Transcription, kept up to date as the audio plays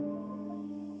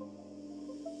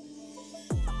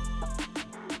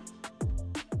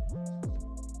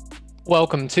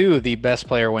Welcome to the Best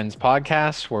Player Wins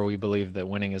podcast, where we believe that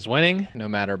winning is winning, no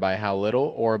matter by how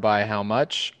little or by how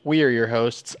much. We are your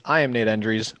hosts. I am Nate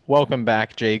Endries. Welcome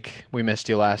back, Jake. We missed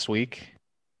you last week.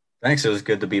 Thanks. It was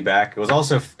good to be back.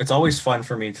 It's always fun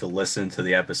for me to listen to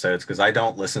the episodes because I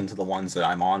don't listen to the ones that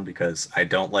I'm on because I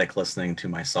don't like listening to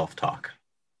myself talk.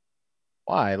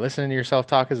 Why? Listening to yourself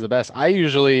talk is the best. I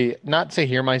usually, not to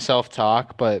hear myself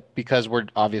talk, but because we're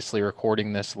obviously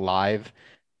recording this live,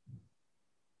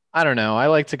 I don't know. I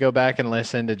like to go back and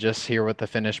listen to just hear what the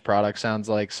finished product sounds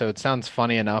like. So it sounds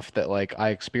funny enough that like I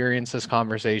experience this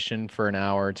conversation for an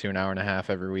hour to an hour and a half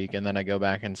every week, and then I go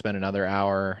back and spend another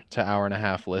hour to hour and a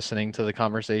half listening to the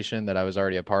conversation that I was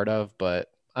already a part of. But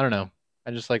I don't know.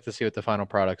 I just like to see what the final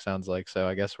product sounds like. So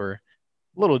I guess we're a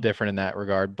little different in that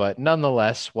regard. But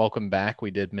nonetheless, welcome back.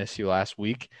 We did miss you last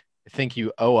week. I think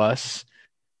you owe us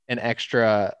an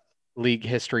extra league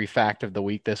history fact of the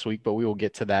week this week, but we will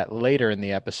get to that later in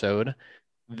the episode.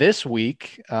 This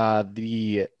week,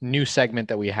 the new segment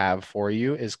that we have for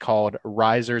you is called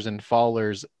Risers and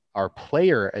Fallers, our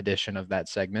player edition of that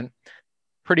segment.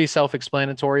 Pretty self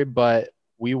explanatory, but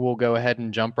we will go ahead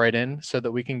and jump right in so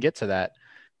that we can get to that.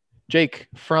 Jake,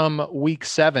 from week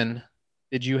 7,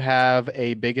 did you have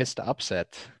a biggest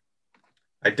upset?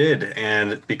 I did,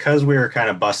 and because we were kind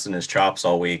of busting his chops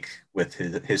all week with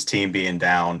his team being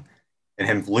down and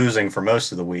him losing for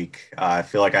most of the week, I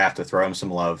feel like I have to throw him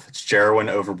some love. It's Jarwin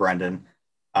over Brendan.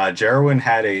 Jarwin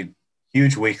had a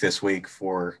huge week this week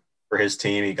for his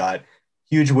team. He got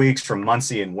huge weeks from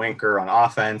Muncy and Winker on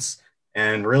offense,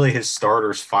 and really his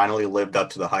starters finally lived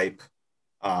up to the hype.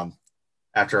 Um,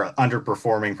 After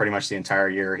underperforming pretty much the entire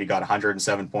year, he got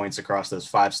 107 points across those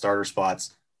 5 starter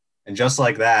spots. And just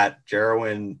like that,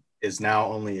 Jarwin is now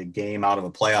only a game out of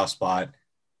a playoff spot,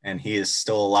 and he is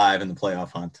still alive in the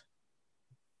playoff hunt.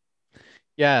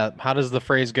 Yeah, how does the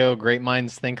phrase go? Great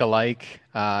minds think alike.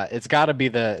 It's got to be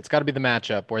the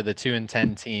matchup where the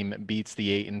 2-10 team beats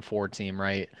the 8-4 team,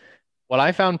 right? What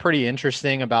I found pretty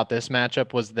interesting about this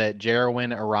matchup was that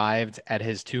Jarwin arrived at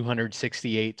his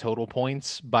 268 total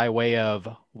points by way of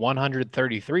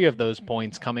 133 of those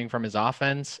points coming from his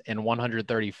offense and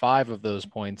 135 of those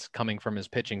points coming from his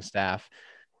pitching staff.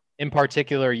 In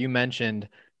particular, you mentioned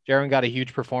Jaron got a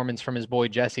huge performance from his boy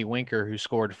Jesse Winker, who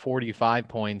scored 45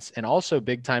 points, and also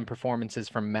big time performances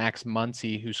from Max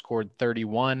Muncy, who scored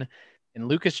 31, and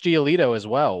Lucas Giolito as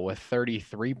well with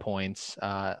 33 points.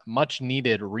 Much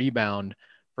needed rebound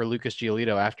for Lucas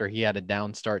Giolito after he had a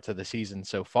down start to the season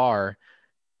so far.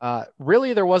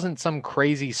 Really, there wasn't some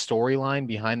crazy storyline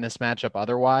behind this matchup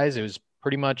otherwise. It was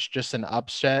pretty much just an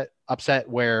upset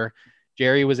where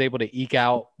Jerry was able to eke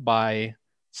out by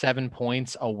 7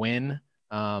 points a win.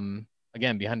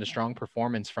 Again, behind a strong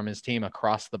performance from his team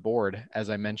across the board. As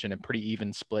I mentioned, a pretty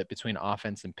even split between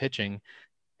offense and pitching.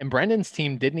 And Brendan's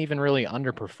team didn't even really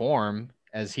underperform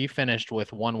as he finished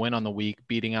with 1 win on the week,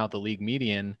 beating out the league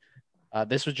median.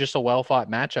 This was just a well fought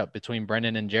matchup between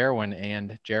Brendan and Jarwin,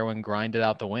 and Jarwin grinded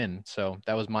out the win. So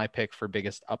that was my pick for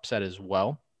biggest upset as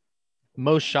well.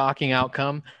 Most shocking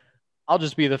outcome, I'll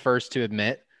just be the first to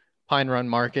admit, Pine Run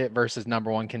Market versus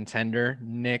number one contender,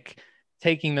 Nick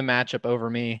taking the matchup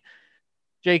over me.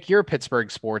 Jake, you're a Pittsburgh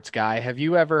sports guy. Have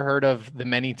you ever heard of the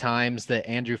many times that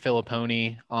Andrew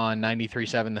Filipponi on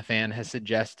 93.7 The Fan has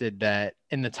suggested that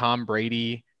in the Tom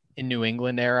Brady in New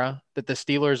England era, that the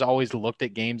Steelers always looked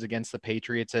at games against the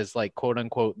Patriots as like quote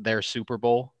unquote their Super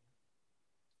Bowl?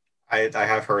 I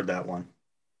have heard that one.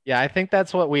 Yeah, I think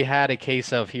that's what we had a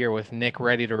case of here with Nick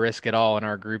ready to risk it all in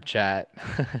our group chat.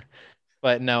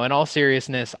 But no, in all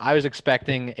seriousness, I was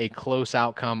expecting a close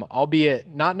outcome, albeit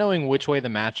not knowing which way the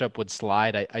matchup would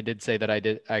slide. I did say that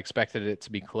I expected it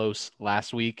to be close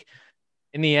last week.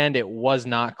 In the end, it was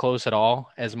not close at all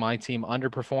as my team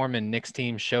underperformed and Nick's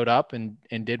team showed up and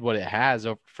did what it has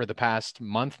for the past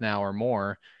month now or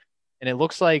more. And it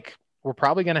looks like we're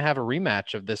probably going to have a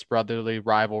rematch of this brotherly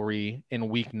rivalry in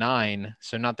week 9.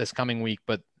 So not this coming week,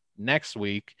 but next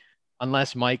week,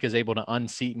 unless Mike is able to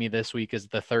unseat me this week as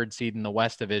the 3rd seed in the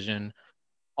West Division.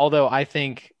 Although I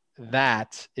think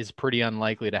that is pretty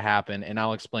unlikely to happen. And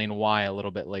I'll explain why a little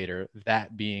bit later,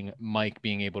 that being Mike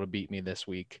being able to beat me this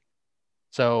week.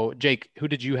 So, Jake, who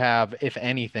did you have, if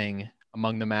anything,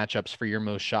 among the matchups for your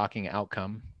most shocking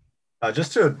outcome?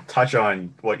 Just to touch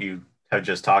on what you have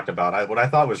just talked about, what I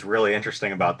thought was really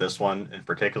interesting about this one in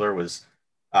particular was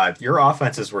your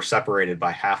offenses were separated by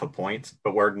half a point,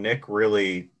 but where Nick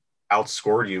really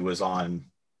outscored you was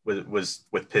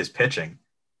with his pitching.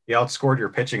 He outscored your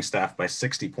pitching staff by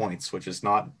 60 points, which is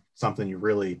not something you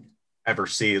really ever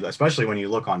see, especially when you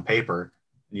look on paper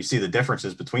and you see the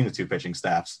differences between the two pitching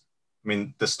staffs. I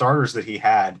mean, the starters that he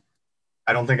had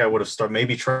I don't think I would have started.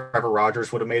 Maybe Trevor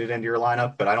Rogers would have made it into your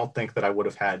lineup, but I don't think that I would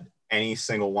have had any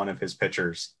single one of his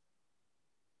pitchers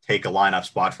take a lineup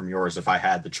spot from yours if I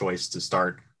had the choice to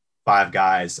start five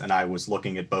guys and I was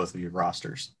looking at both of your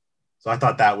rosters. So I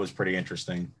thought that was pretty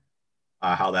interesting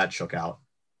how that shook out.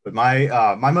 But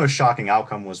my most shocking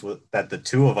outcome was that the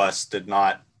two of us did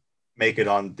not make it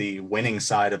on the winning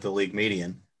side of the league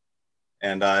median.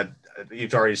 And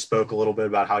you've already spoke a little bit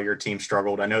about how your team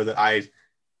struggled. I know that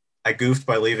I goofed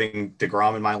by leaving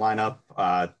DeGrom in my lineup.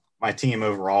 My team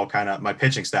overall, my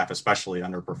pitching staff especially,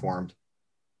 underperformed.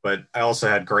 But I also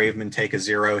had Graveman take a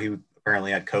 0. He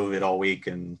apparently had COVID all week,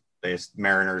 and the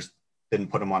Mariners didn't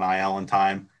put him on IL in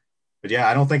time. But yeah,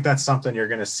 I don't think that's something you're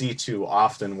going to see too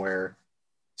often, where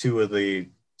two of the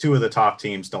top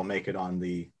teams don't make it on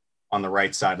the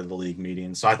right side of the league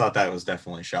median. So I thought that was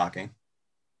definitely shocking.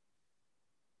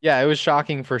 Yeah, it was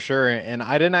shocking for sure. And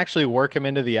I didn't actually work him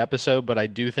into the episode, but I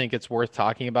do think it's worth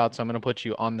talking about. So I'm going to put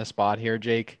you on the spot here,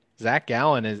 Jake. Zach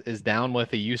Gallen is down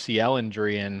with a UCL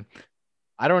injury, and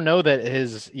I don't know that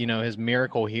his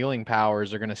miracle healing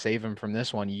powers are going to save him from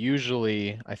this one.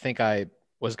 Usually, I think I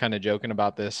was kind of joking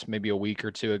about this maybe a week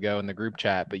or two ago in the group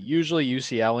chat, but usually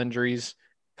UCL injuries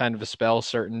kind of spell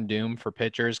certain doom for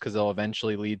pitchers because they'll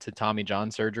eventually lead to Tommy John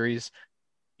surgeries.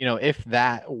 If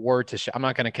that were to, I'm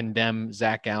not going to condemn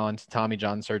Zach Gallen to Tommy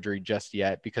John surgery just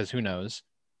yet because who knows.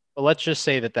 But let's just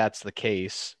say that that's the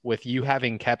case with you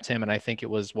having kept him, and I think it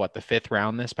was what, the fifth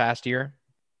round this past year.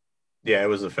 Yeah, it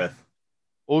was the fifth.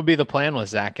 What would be the plan with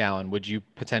Zach Gallen? Would you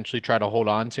potentially try to hold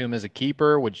on to him as a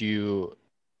keeper?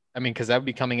 I mean, because that would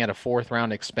be coming at a fourth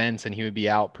round expense and he would be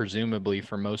out presumably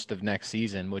for most of next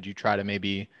season. Would you try to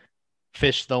maybe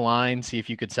fish the line, see if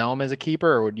you could sell him as a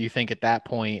keeper? Or would you think at that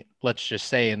point, let's just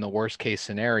say in the worst case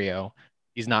scenario,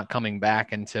 he's not coming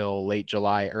back until late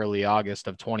July, early August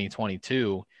of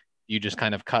 2022? You just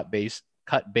kind of cut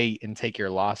bait and take your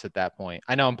loss at that point.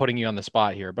 I know I'm putting you on the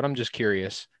spot here, but I'm just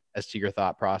curious as to your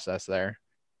thought process there.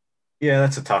 Yeah,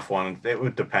 that's a tough one. It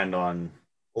would depend on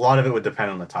a lot of it would depend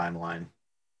on the timeline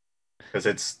because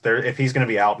it's there. If he's going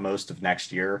to be out most of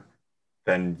next year,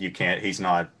 then you can't. He's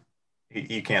not.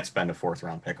 You can't spend a fourth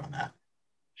round pick on that.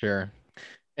 Sure.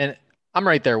 And I'm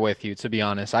right there with you, to be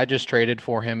honest. I just traded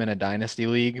for him in a dynasty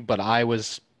league, but I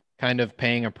was kind of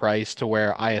paying a price to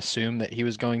where I assumed that he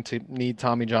was going to need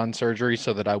Tommy John surgery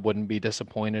so that I wouldn't be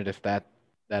disappointed if that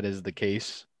is the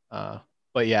case.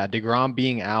 But yeah, DeGrom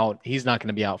being out, he's not going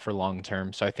to be out for long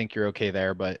term. So I think you're okay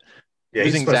there. But Yeah,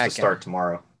 he's losing supposed to Zach, start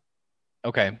tomorrow.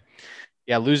 okay.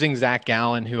 Yeah, losing Zach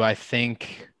Gallen, who I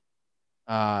think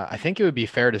it would be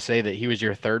fair to say that he was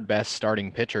your third best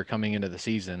starting pitcher coming into the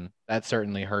season. That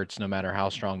certainly hurts no matter how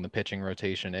strong the pitching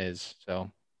rotation is.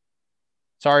 So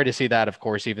sorry to see that, of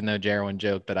course, even though Jarwin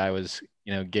joked that I was,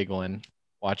 giggling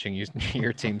watching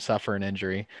your team suffer an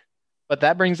injury. But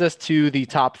that brings us to the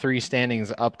top three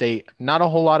standings update. Not a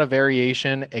whole lot of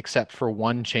variation except for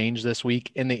one change this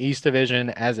week in the East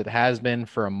Division, as it has been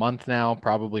for a month now,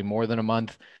 probably more than a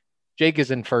month. Jake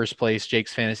is in first place.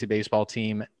 Jake's fantasy baseball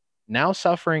team now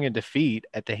suffering a defeat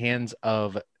at the hands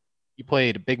of, you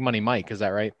played Big Money Mike, is that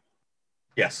right?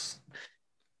 Yes.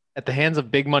 At the hands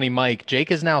of Big Money Mike,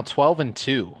 Jake is now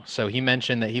 12-2. So he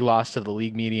mentioned that he lost to the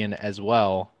league median as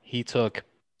well. He took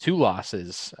two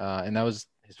losses, and that was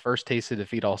his first taste of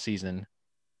defeat all season.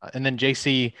 And then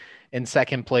JC in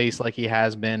second place, like he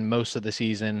has been most of the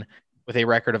season, with a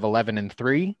record of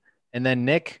 11-3. And then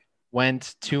Nick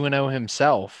went 2-0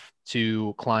 himself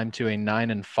to climb to a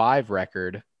 9-5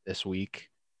 record this week,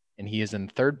 and he is in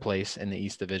third place in the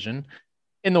East Division.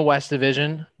 In the West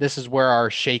Division, this is where our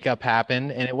shakeup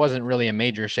happened, and it wasn't really a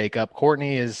major shakeup.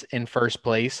 Courtney is in first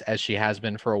place, as she has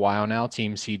been for a while now,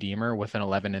 Team C Deemer with an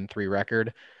 11-3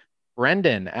 record.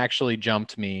 Brendan actually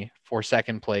jumped me for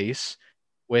second place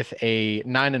with a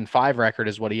 9-5 record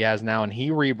is what he has now, and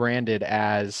he rebranded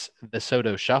as the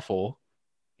Soto Shuffle,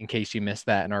 in case you missed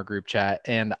that in our group chat.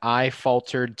 And I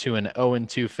faltered to an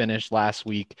 0-2 finish last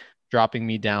week, dropping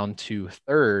me down to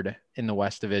third in the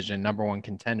West Division, number one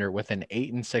contender with an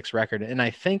 8-6 record. And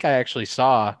I think I actually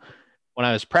saw when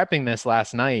I was prepping this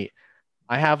last night,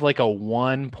 I have like a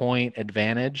 1 point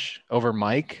advantage over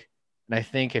Mike. And I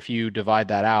think if you divide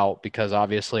that out, because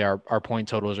obviously our point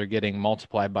totals are getting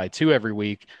multiplied by 2 every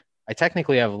week, I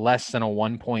technically have less than a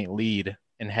 1 point lead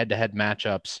in head-to-head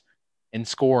matchups in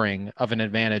scoring of an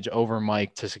advantage over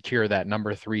Mike to secure that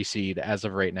number 3 seed as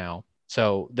of right now.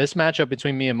 So this matchup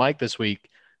between me and Mike this week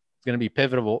is going to be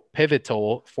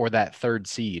pivotal for that third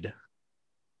seed.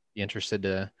 Be interested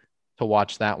to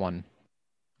watch that one.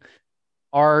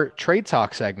 Our trade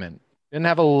talk segment. Didn't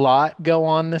have a lot go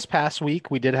on this past week.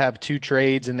 We did have two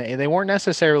trades, and they weren't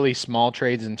necessarily small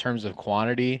trades in terms of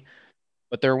quantity,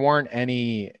 but there weren't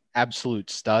any absolute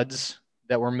studs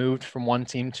that were moved from one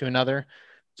team to another.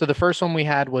 So the first one we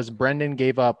had was Brendan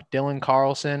gave up Dylan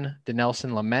Carlson,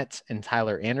 Denelson Lamet, and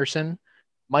Tyler Anderson.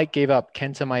 Mike gave up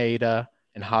Kenta Maeda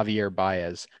and Javier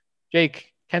Baez.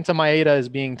 Jake, Kenta Maeda is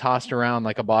being tossed around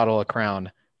like a bottle of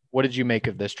Crown. What did you make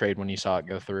of this trade when you saw it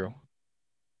go through?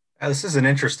 This is an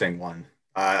interesting one.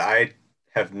 I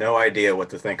have no idea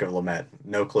what to think of Lamette.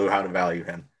 No clue how to value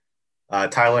him.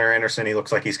 Tyler Anderson, he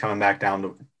looks like he's coming back down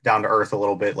to earth a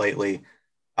little bit lately.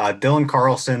 Dylan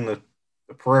Carlson, the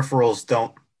peripherals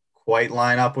don't quite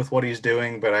line up with what he's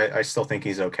doing, but I still think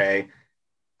he's okay.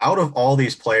 Out of all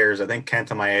these players, I think Kenta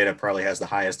Maeda probably has the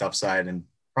highest upside and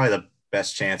probably the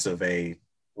best chance of a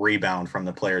rebound from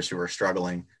the players who are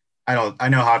struggling. I know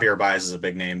Javier Baez is a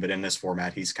big name, but in this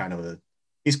format, he's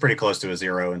pretty close to a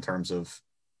zero in terms of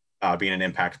being an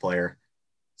impact player.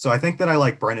 So I think that I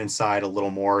like Brennan's side a little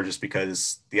more just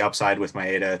because the upside with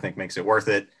Maeda I think makes it worth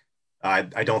it.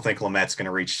 I don't think Lamette's going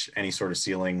to reach any sort of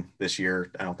ceiling this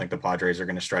year. I don't think the Padres are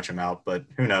going to stretch him out, but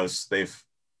who knows? They've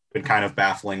been kind of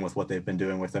baffling with what they've been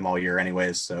doing with him all year,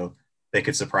 anyways. So they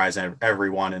could surprise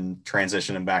everyone and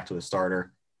transition him back to a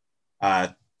starter. Uh,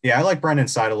 yeah, I like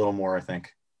Brennan's side a little more, I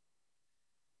think.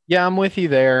 Yeah, I'm with you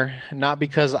there. Not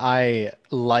because I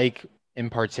like in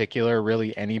particular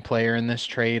really any player in this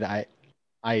trade.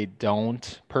 I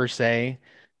don't per se,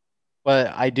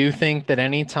 but I do think that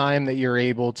any time that you're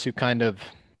able to kind of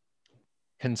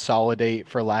consolidate,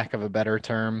 for lack of a better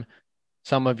term,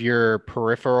 some of your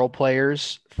peripheral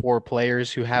players for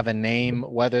players who have a name,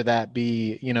 whether that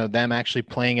be, them actually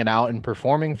playing it out and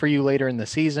performing for you later in the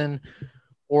season,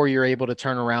 or you're able to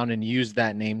turn around and use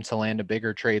that name to land a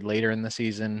bigger trade later in the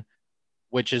season,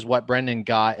 which is what Brendan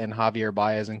got in Javier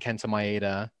Baez and Kenta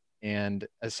Maeda, and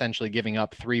essentially giving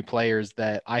up three players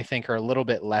that I think are a little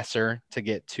bit lesser to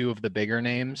get two of the bigger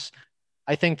names.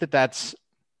 I think that that's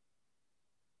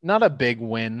not a big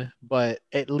win, but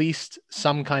at least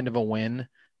some kind of a win.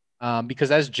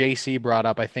 Because as JC brought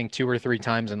up, I think two or three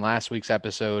times in last week's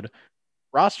episode,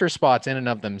 roster spots in and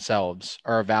of themselves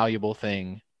are a valuable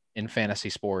thing in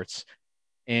fantasy sports.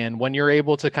 And when you're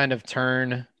able to kind of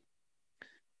turn,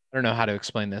 I don't know how to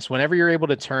explain this. Whenever you're able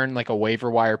to turn like a waiver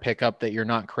wire pickup that you're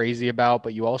not crazy about,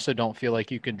 but you also don't feel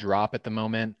like you could drop at the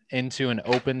moment into an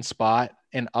open spot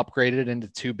and upgrade it into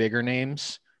two bigger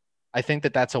names, I think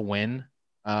that that's a win.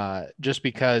 Just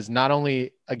because not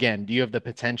only, again, do you have the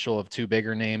potential of two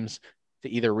bigger names to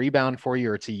either rebound for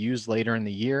you or to use later in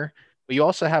the year, but you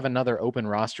also have another open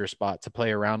roster spot to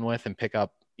play around with and pick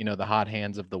up, the hot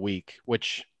hands of the week,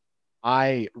 which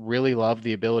I really love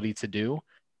the ability to do.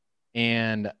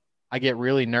 And I get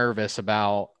really nervous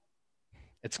about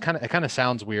it kind of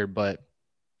sounds weird, but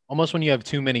almost when you have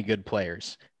too many good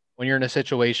players, when you're in a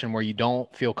situation where you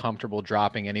don't feel comfortable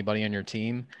dropping anybody on your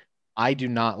team, I do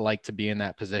not like to be in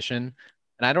that position.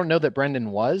 And I don't know that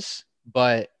Brendan was,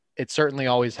 but it certainly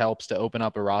always helps to open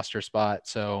up a roster spot.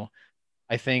 So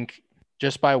I think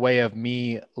just by way of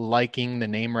me liking the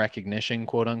name recognition,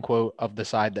 quote unquote, of the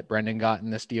side that Brendan got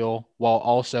in this deal, while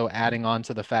also adding on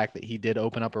to the fact that he did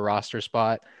open up a roster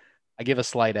spot, I give a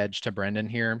slight edge to Brendan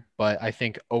here. But I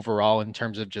think overall, in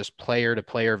terms of just player to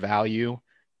player value,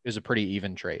 it was a pretty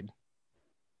even trade.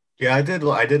 Yeah, I did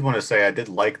want to say I did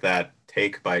like that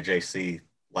take by JC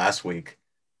last week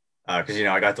because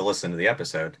I got to listen to the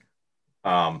episode.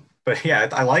 But yeah,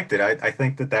 I liked it. I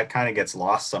think that kind of gets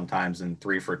lost sometimes in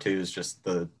three for twos, just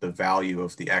the value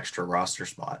of the extra roster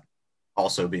spot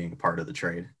also being part of the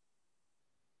trade.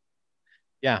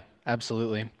 Yeah,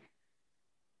 absolutely.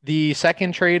 The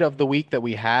second trade of the week that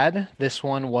we had, this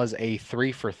one was a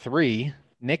 3 for 3.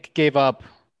 Nick gave up,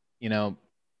 you know,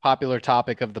 popular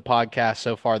topic of the podcast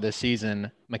so far this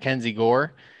season, Mackenzie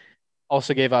Gore.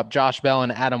 Also gave up Josh Bell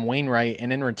and Adam Wainwright.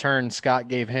 And in return, Scott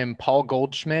gave him Paul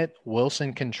Goldschmidt,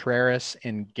 Wilson Contreras,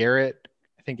 and Garrett,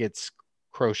 I think it's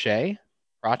Crochet.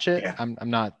 Yeah, I'm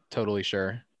not totally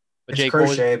sure. But it's Jake, what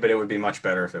was crochet, but it would be much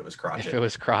better if it was if it crotchet.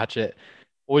 was Crotchet?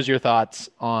 What was your thoughts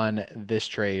on this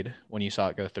trade when you saw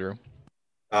it go through?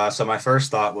 So my first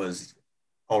thought was,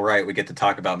 all right, we get to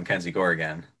talk about Mackenzie Gore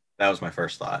again. That was my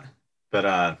first thought. But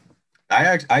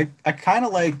I kind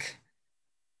of like.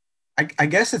 I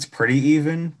guess it's pretty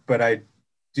even, but I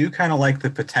do kind of like the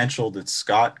potential that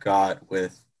Scott got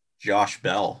with Josh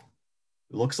Bell.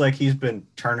 It looks like he's been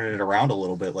turning it around a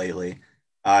little bit lately.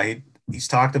 He's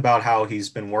talked about how he's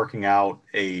been working out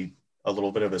a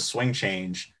little bit of a swing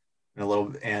change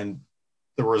and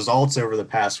the results over the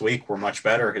past week were much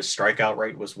better. His strikeout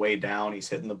rate was way down. He's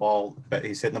hitting the ball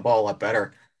a lot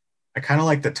better. I kind of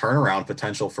like the turnaround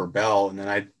potential for Bell, and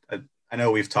then I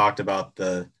know we've talked about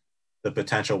the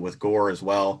potential with Gore as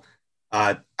well.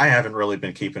 I haven't really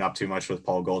been keeping up too much with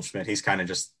Paul Goldschmidt. He's kind of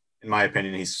just, in my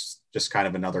opinion, he's just kind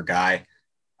of another guy.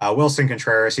 Wilson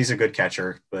Contreras, he's a good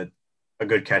catcher, but a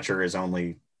good catcher is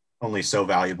only so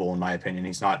valuable in my opinion.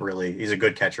 He's a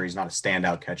good catcher. He's not a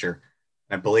standout catcher.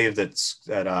 And I believe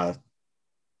I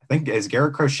think is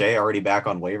Garrett Crochet already back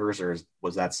on waivers, or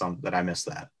was that some that I missed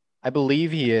that? I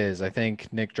believe he is. I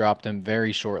think Nick dropped him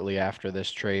very shortly after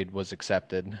this trade was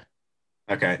accepted.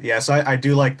 Okay, yeah. So I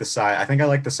do like the side. I think I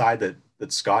like the side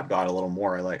that Scott got a little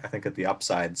more. I think that the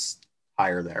upside's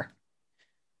higher there.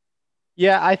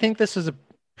 Yeah, I think this is a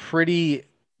pretty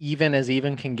even as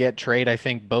even can get trade. I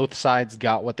think both sides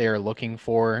got what they were looking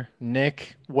for.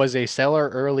 Nick was a seller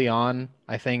early on.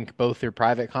 I think both through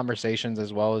private conversations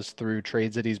as well as through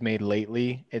trades that he's made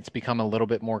lately, it's become a little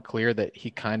bit more clear that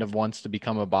he kind of wants to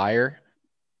become a buyer.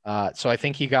 So I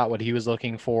think he got what he was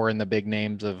looking for in the big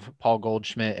names of Paul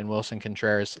Goldschmidt and Wilson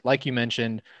Contreras. Like you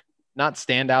mentioned, not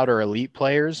standout or elite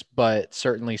players, but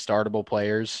certainly startable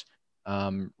players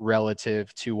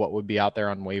relative to what would be out there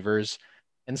on waivers.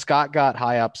 And Scott got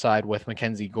high upside with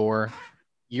Mackenzie Gore.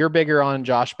 You're bigger on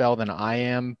Josh Bell than I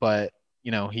am, but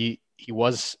he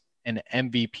was an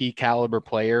MVP caliber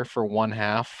player for one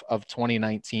half of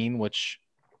 2019, which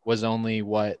was only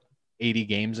 80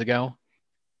 games ago.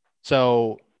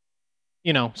 So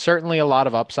certainly a lot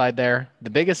of upside there. The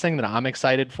biggest thing that I'm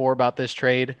excited for about this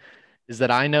trade is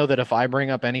that I know that if I bring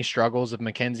up any struggles of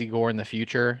Mackenzie Gore in the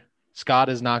future, Scott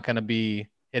is not going to be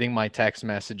hitting my text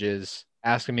messages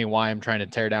asking me why I'm trying to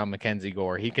tear down Mackenzie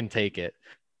Gore. He can take it.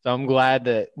 So I'm glad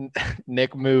that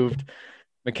Nick moved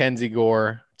Mackenzie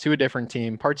Gore to a different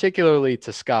team, particularly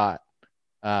to Scott,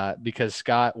 because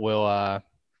Scott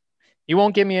he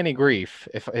won't give me any grief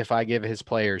if I give his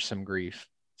players some grief.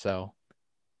 So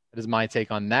that is my take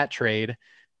on that trade.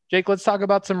 Jake, let's talk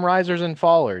about some risers and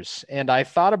fallers. And I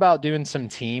thought about doing some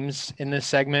teams in this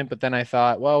segment, but then I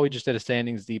thought, well, we just did a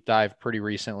standings deep dive pretty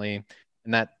recently,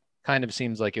 and that kind of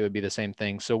seems like it would be the same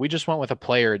thing. So we just went with a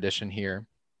player edition here.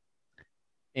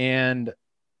 And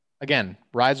again,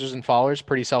 risers and fallers,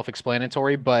 pretty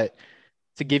self-explanatory, but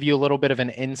to give you a little bit of an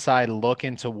inside look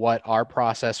into what our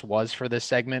process was for this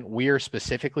segment, we are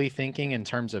specifically thinking in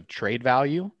terms of trade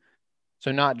value.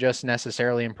 So not just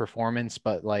necessarily in performance,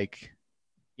 but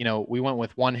we went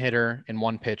with one hitter and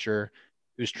one pitcher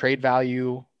whose trade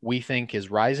value we think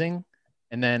is rising.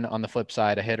 And then on the flip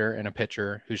side, a hitter and a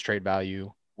pitcher whose trade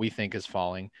value we think is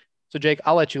falling. So Jake,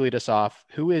 I'll let you lead us off.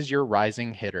 Who is your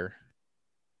rising hitter?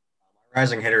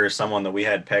 Rising hitter is someone that we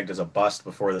had pegged as a bust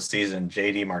before the season,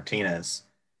 JD Martinez.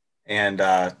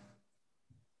 And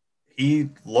he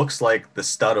looks like the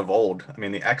stud of old. I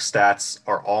mean, the X stats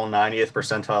are all 90th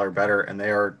percentile or better, and they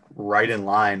are right in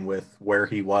line with where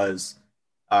he was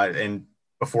in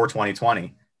before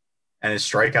 2020. And his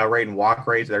strikeout rate and walk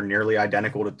rate, they're nearly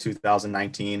identical to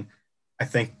 2019. I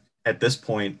think at this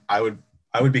point, I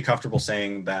would be comfortable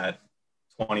saying that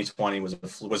 2020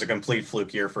 was a complete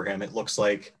fluke year for him. It looks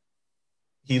like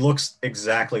he looks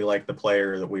exactly like the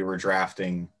player that we were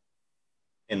drafting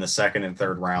in the second and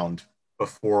third round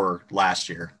before last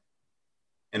year.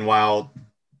 And while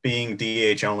being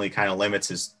DH only kind of limits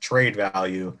his trade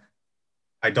value,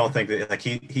 I don't think that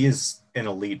he is an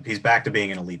elite. He's back to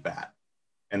being an elite bat,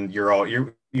 and you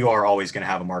are always going to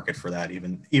have a market for that,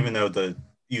 even though the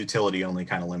utility only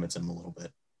kind of limits him a little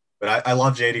bit. But I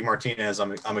love JD Martinez.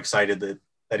 I'm excited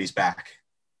that he's back.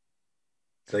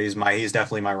 So he's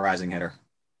definitely my rising hitter.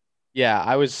 Yeah,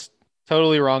 I was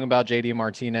totally wrong about JD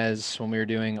Martinez when we were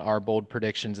doing our bold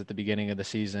predictions at the beginning of the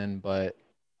season, but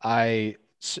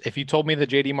if you told me that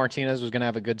JD Martinez was going to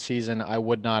have a good season, I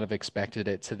would not have expected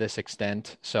it to this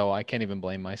extent. So I can't even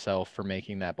blame myself for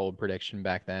making that bold prediction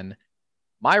back then.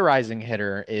 My rising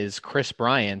hitter is Chris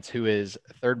Bryant, who is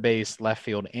third base, left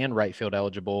field, and right field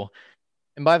eligible.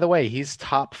 And by the way, he's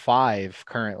top 5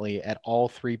 currently at all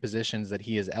 3 positions that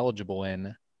he is eligible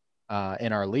in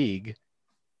our league.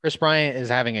 Chris Bryant is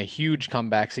having a huge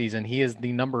comeback season. He is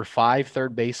the number 5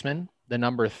 third baseman, the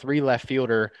number 3 left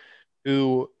fielder,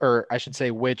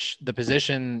 which the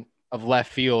position of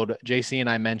left field, JC and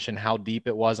I mentioned how deep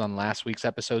it was on last week's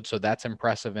episode, so that's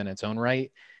impressive in its own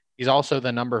right. He's also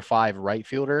the number 5 right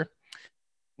fielder.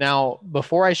 Now,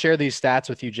 before I share these stats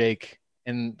with you, Jake,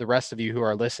 and the rest of you who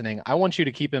are listening, I want you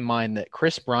to keep in mind that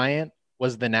Chris Bryant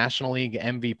was the National League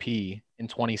MVP in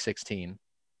 2016.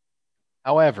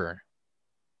 However,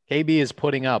 KB is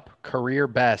putting up career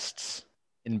bests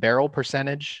in barrel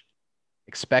percentage,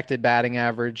 expected batting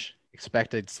average,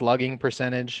 expected slugging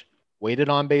percentage, weighted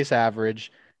on base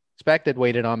average, expected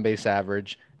weighted on base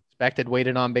average, expected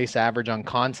weighted on base average on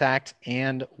contact,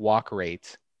 and walk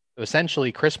rate. So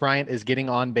essentially, Chris Bryant is getting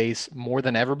on base more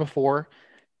than ever before,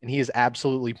 and he is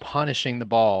absolutely punishing the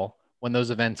ball when those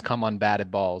events come on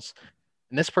batted balls.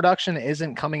 And this production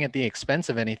isn't coming at the expense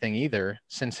of anything either,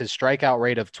 since his strikeout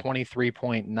rate of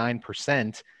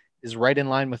 23.9% is right in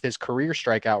line with his career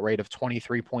strikeout rate of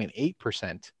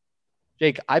 23.8%.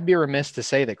 Jake, I'd be remiss to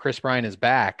say that Chris Bryant is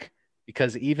back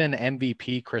because even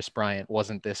MVP Chris Bryant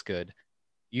wasn't this good.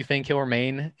 You think he'll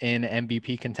remain in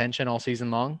MVP contention all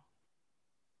season long?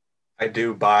 I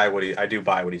do buy what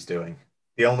he's doing.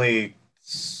 The only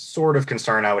sort of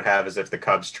concern I would have is if the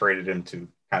Cubs traded him to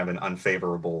kind of an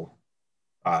unfavorable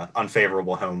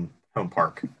home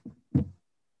park.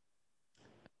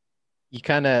 You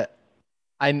kind of,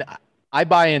 I, I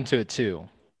buy into it too.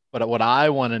 But what I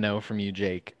want to know from you,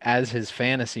 Jake, as his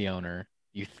fantasy owner,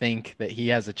 you think that he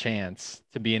has a chance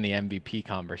to be in the MVP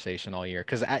conversation all year?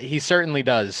 Because he certainly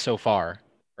does so far,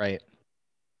 right?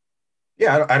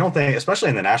 Yeah, I don't think, especially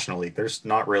in the National League, there's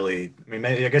not really. I mean,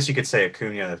 maybe, I guess you could say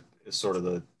Acuna is sort of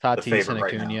the Tatis favorite and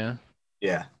right now. Acuna.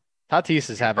 Yeah, Tatis is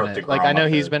you can having put it. Like I Degrom know up there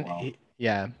he's as been, well.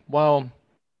 yeah. Well,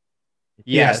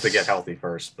 He has to get yes, healthy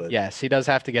first, but yes, he does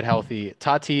have to get healthy.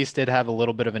 Tatis did have a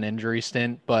little bit of an injury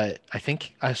stint, but I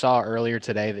think I saw earlier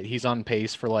today that he's on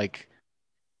pace for like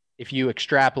if you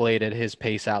extrapolated his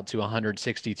pace out to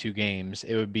 162 games,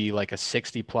 it would be like a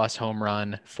 60 plus home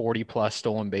run, 40 plus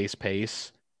stolen base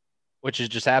pace, which is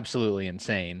just absolutely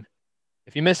insane.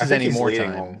 If he I misses think any he's more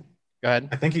leading time, all. go ahead.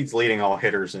 I think he's leading all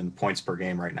hitters in points per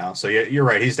game right now. So yeah, you're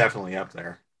right. He's definitely up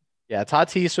there. Yeah,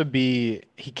 Tatis would be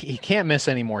he can't miss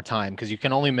any more time because you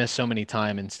can only miss so many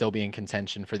time and still be in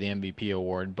contention for the MVP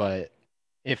award. But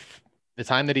if the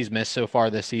time that he's missed so far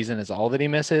this season is all that he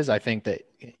misses, I think that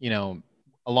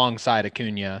alongside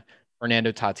Acuna,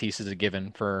 Fernando Tatis is a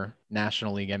given for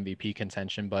National League MVP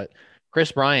contention. But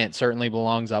Chris Bryant certainly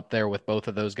belongs up there with both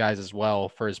of those guys as well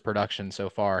for his production so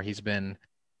far. He's been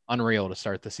unreal to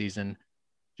start the season.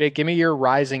 Jake, give me your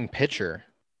rising pitcher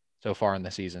so far in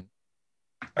the season.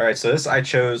 All right, so this I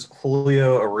chose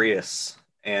Julio Arias,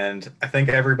 and I think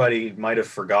everybody might have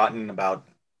forgotten about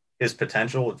his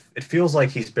potential. It feels like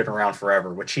he's been around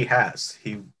forever, which he has.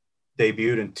 He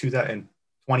debuted in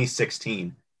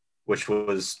 2016, which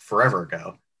was forever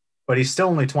ago, but he's still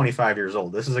only 25 years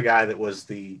old. This is a guy that was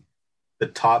the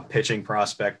top pitching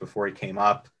prospect before he came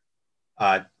up.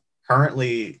 Uh,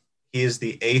 Currently, he is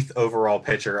the eighth overall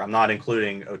pitcher. I'm not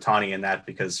including Ohtani in that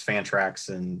because Fantrax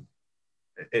and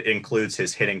it includes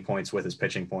his hitting points with his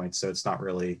pitching points, so it's not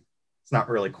really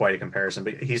quite a comparison.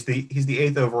 But he's the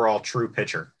eighth overall true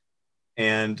pitcher,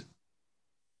 and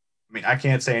I mean I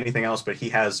can't say anything else, but he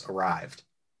has arrived.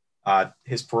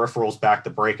 His peripherals back to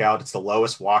breakout. It's the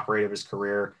lowest walk rate of his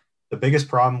career. The biggest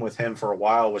problem with him for a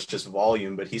while was just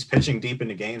volume, but he's pitching deep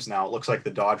into games now. It looks like the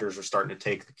Dodgers are starting to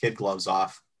take the kid gloves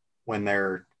off when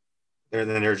they're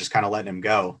just kind of letting him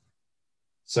go.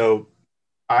 So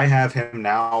I have him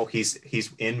now. He's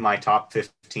in my top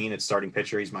 15 at starting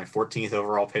pitcher. He's my 14th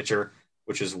overall pitcher,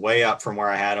 which is way up from where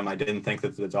I had him. I didn't think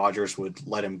that the Dodgers would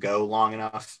let him go long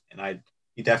enough, and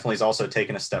he definitely has also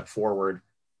taken a step forward.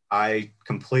 I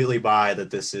completely buy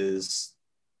that this is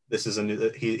a new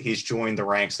he's joined the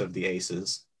ranks of the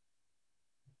aces.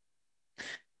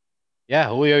 Yeah,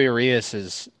 Julio Urias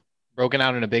is broken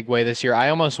out in a big way this year. I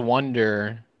almost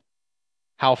wonder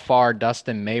how far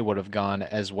Dustin May would have gone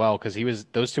as well, because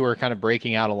those two were kind of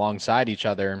breaking out alongside each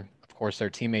other. Of course, they're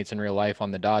teammates in real life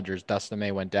on the Dodgers. Dustin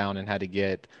May went down and had to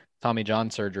get Tommy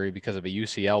John surgery because of a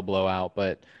UCL blowout.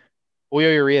 But Julio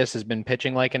Urias has been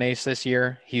pitching like an ace this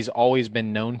year. He's always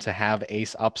been known to have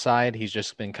ace upside. He's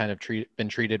just been kind of been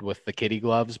treated with the kitty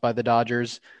gloves by the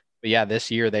Dodgers. But yeah,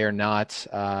 this year they are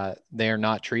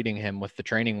not treating him with the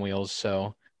training wheels.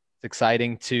 So it's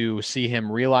exciting to see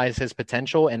him realize his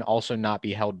potential and also not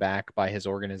be held back by his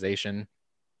organization.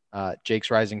 Jake's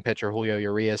rising pitcher, Julio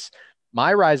Urias.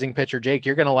 My rising pitcher, Jake,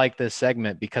 you're going to like this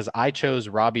segment because I chose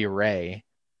Robbie Ray.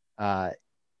 Uh,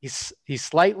 he's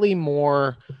slightly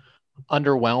more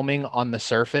underwhelming on the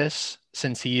surface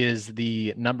since he is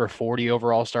the number 40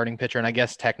 overall starting pitcher. And I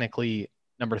guess technically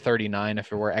number 39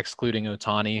 if it were excluding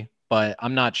Ohtani, but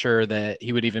I'm not sure that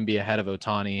he would even be ahead of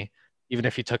Ohtani, even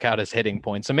if he took out his hitting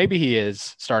points. So maybe he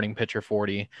is starting pitcher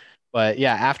 40. But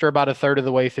yeah, after about a third of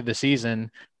the way through the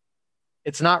season,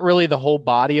 it's not really the whole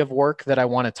body of work that I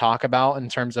want to talk about in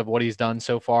terms of what he's done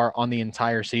so far on the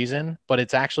entire season, but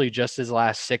it's actually just his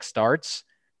last six starts.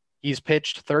 He's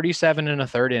pitched 37 and a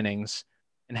third innings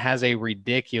and has a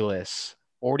ridiculous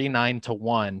 49 to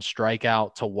 1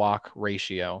 strikeout to walk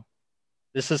ratio.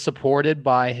 This is supported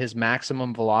by his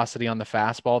maximum velocity on the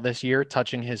fastball this year,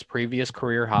 touching his previous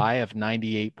career high of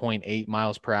 98.8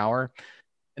 miles per hour.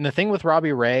 And the thing with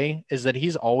Robbie Ray is that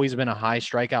he's always been a high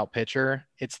strikeout pitcher.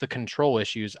 It's the control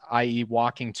issues, i.e.,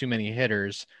 walking too many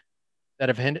hitters, that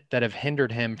have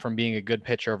hindered him from being a good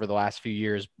pitcher over the last few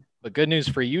years. But good news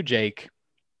for you, Jake.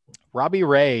 Robbie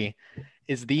Ray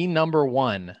is the number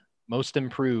one most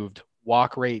improved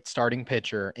walk rate starting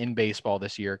pitcher in baseball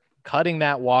this year, cutting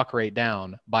that walk rate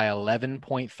down by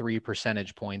 11.3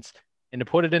 percentage points. And to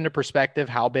put it into perspective,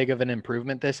 how big of an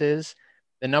improvement this is,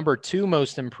 the number two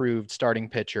most improved starting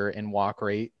pitcher in walk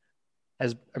rate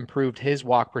has improved his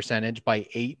walk percentage by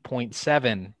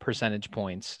 8.7 percentage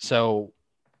points. So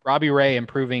Robbie Ray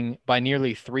improving by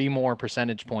nearly 3 more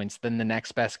percentage points than the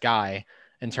next best guy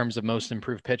in terms of most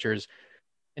improved pitchers.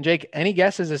 And Jake, any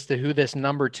guesses as to who this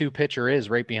number two pitcher is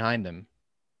right behind him?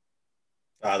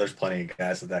 There's plenty of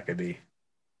guys that could be.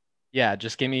 Yeah,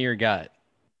 just give me your gut.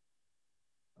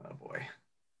 Oh boy.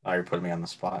 Oh, you're putting me on the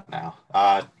spot now.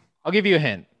 I'll give you a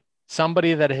hint.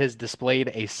 Somebody that has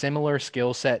displayed a similar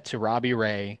skill set to Robbie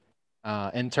Ray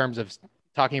in terms of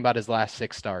talking about his last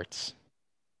 6 starts.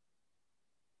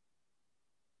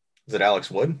 Is it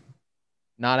Alex Wood?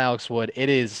 Not Alex Wood. It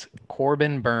is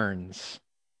Corbin Burnes.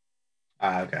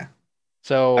 Okay.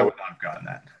 So I would not have gotten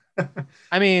that.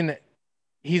 I mean,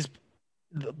 he's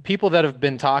people that have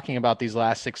been talking about these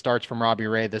last 6 starts from Robbie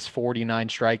Ray, this 49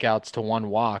 strikeouts to 1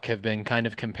 walk, have been kind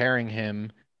of comparing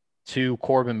him to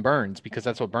Corbin Burnes, because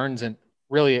that's what Burnes, and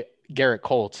really Garrett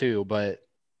Cole too, but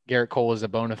Garrett Cole is a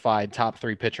bona fide top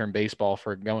 3 pitcher in baseball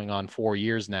for going on 4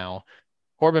 years now.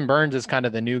 Corbin Burnes is kind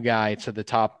of the new guy to the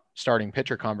top starting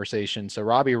pitcher conversation. So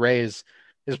Robbie Ray's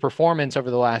his performance over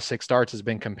the last 6 starts has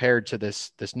been compared to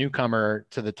this newcomer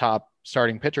to the top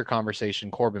starting pitcher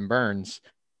conversation, Corbin Burnes.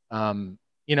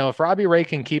 If Robbie Ray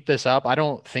can keep this up, I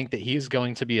don't think that he's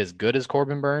going to be as good as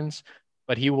Corbin Burnes,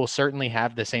 but he will certainly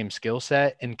have the same skill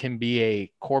set and can be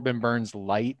a Corbin Burnes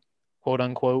light, quote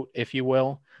unquote, if you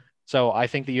will. So I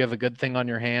think that you have a good thing on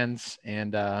your hands.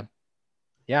 And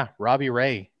Robbie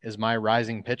Ray is my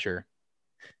rising pitcher.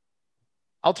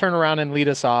 I'll turn around and lead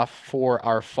us off for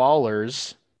our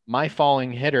fallers. My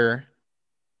falling hitter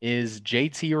is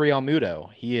JT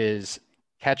Realmuto. He is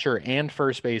catcher and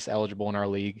first base eligible in our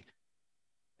league.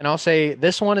 And I'll say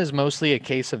this one is mostly a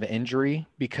case of injury,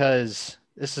 because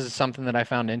this is something that I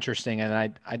found interesting,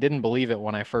 and I didn't believe it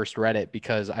when I first read it,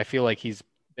 because I feel like he's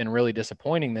been really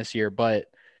disappointing this year.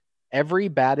 But every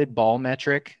batted ball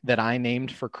metric that I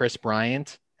named for Chris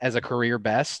Bryant as a career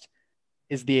best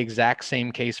is the exact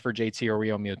same case for JT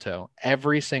Realmuto.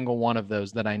 Every single one of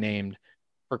those that I named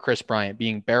for Chris Bryant,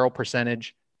 being barrel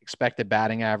percentage, expected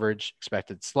batting average,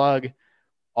 expected slug,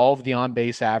 all of the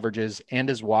on-base averages, and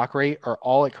his walk rate are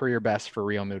all at career best for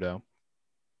Realmuto.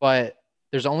 But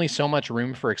there's only so much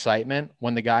room for excitement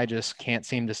when the guy just can't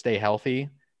seem to stay healthy.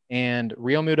 And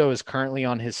Realmuto is currently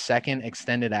on his 2nd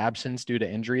extended absence due to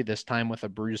injury, this time with a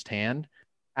bruised hand,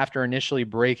 after initially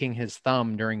breaking his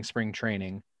thumb during spring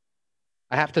training.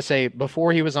 I have to say,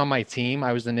 before he was on my team,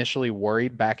 I was initially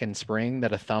worried back in spring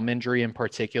that a thumb injury in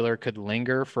particular could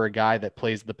linger for a guy that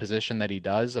plays the position that he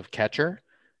does of catcher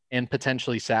and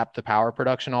potentially sap the power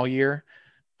production all year.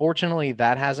 Fortunately,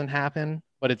 that hasn't happened,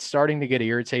 but it's starting to get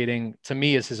irritating to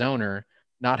me as his owner,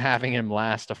 not having him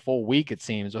last a full week, it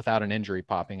seems, without an injury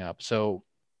popping up. So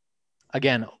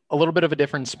again, a little bit of a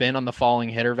different spin on the falling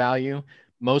hitter value,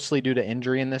 mostly due to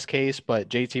injury in this case, but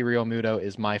JT Realmuto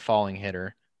is my falling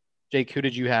hitter. Jake, who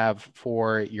did you have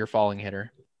for your falling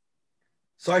hitter?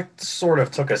 So I sort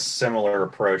of took a similar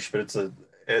approach, but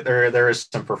there is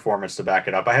some performance to back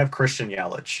it up. I have Christian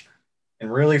Yelich,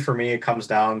 and really for me, it comes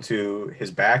down to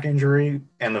his back injury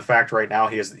and the fact right now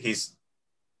he's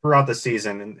throughout the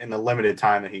season in the limited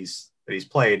time that he's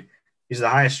played, he's the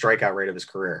highest strikeout rate of his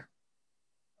career.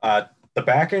 The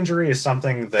back injury is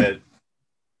something that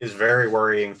is very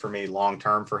worrying for me long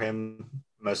term for him.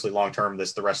 Mostly long term,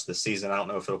 the rest of the season. I don't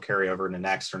know if it'll carry over into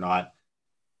next or not.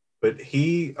 But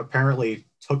he apparently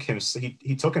took him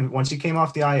once he came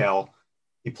off the IL,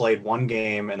 he played 1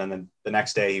 game, and then the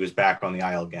next day he was back on the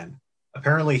IL again.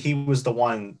 Apparently he was the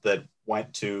one that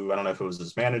went to, I don't know if it was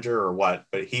his manager or what,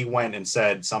 but he went and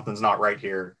said, something's not right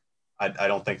here. I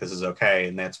don't think this is okay.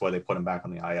 And that's why they put him back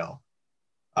on the IL.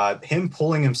 Him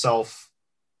pulling himself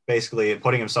basically and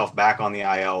putting himself back on the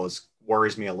IL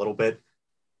worries me a little bit.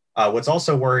 What's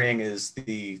also worrying is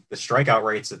the strikeout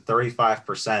rates at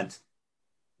 35%,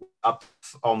 up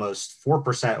almost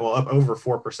 4%, well, up over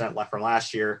 4% left from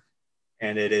last year.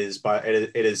 And it is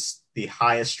the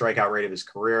highest strikeout rate of his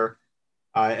career.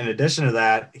 In addition to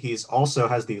that, he's also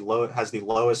has the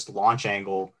lowest launch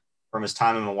angle from his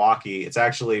time in Milwaukee. It's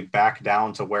actually back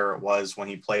down to where it was when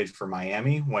he played for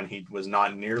Miami, when he was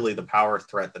not nearly the power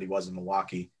threat that he was in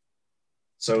Milwaukee.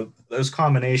 So those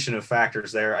combination of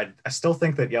factors there, I still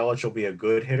think that Yelich will be a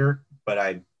good hitter, but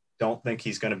I don't think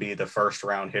he's going to be the first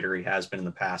round hitter he has been in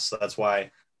the past. So that's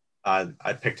why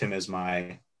I picked him as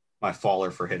my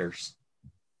faller for hitters.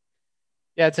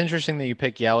 Yeah, it's interesting that you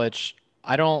pick Yelich.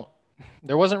 I don't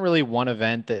there wasn't really one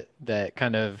event that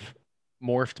kind of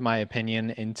morphed my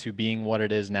opinion into being what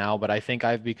it is now, but I think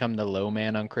I've become the low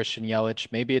man on Christian Yelich.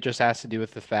 Maybe it just has to do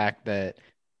with the fact that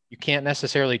you can't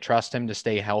necessarily trust him to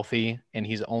stay healthy and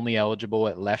he's only eligible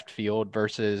at left field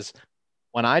versus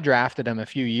when I drafted him a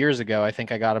few years ago, I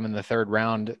think I got him in the third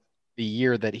round the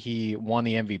year that he won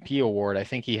the MVP award. I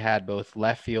think he had both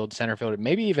left field, center field,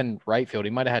 maybe even right field.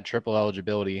 He might have had triple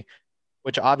eligibility,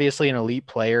 which obviously an elite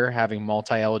player having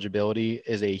multi-eligibility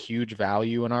is a huge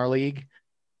value in our league.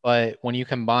 But when you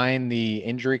combine the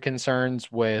injury concerns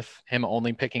with him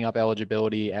only picking up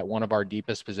eligibility at one of our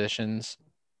deepest positions,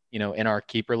 in our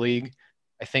keeper league,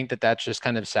 I think that that's just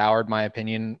kind of soured my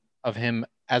opinion of him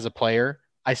as a player.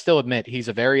 I still admit he's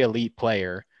a very elite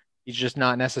player. He's just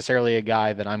not necessarily a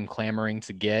guy that I'm clamoring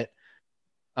to get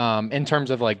in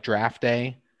terms of like draft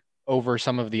day over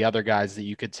some of the other guys that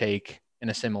you could take in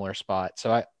a similar spot.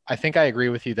 So I think I agree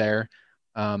with you there.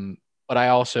 But I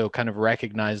also kind of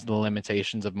recognize the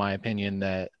limitations of my opinion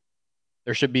that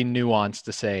there should be nuance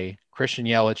to say Christian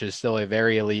Yelich is still a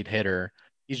very elite hitter.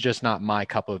 He's just not my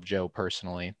cup of Joe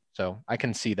personally. So I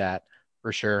can see that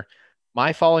for sure.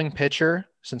 My falling pitcher,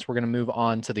 since we're going to move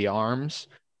on to the arms,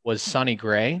 was Sonny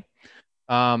Gray.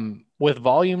 With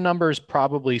volume numbers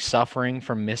probably suffering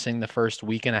from missing the first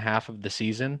week and a half of the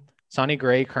season, Sonny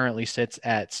Gray currently sits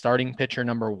at starting pitcher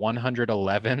number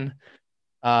 111.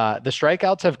 The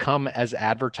strikeouts have come as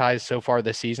advertised so far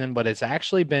this season, but it's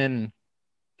actually been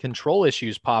control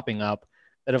issues popping up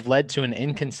that have led to an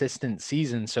inconsistent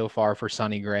season so far for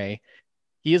Sonny Gray.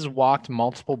 He has walked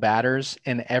multiple batters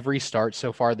in every start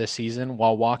so far this season,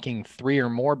 while walking three or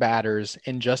more batters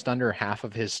in just under half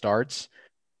of his starts.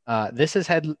 This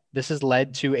has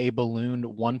led to a ballooned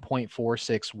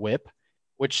 1.46 WHIP,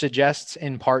 which suggests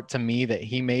in part to me that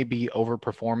he may be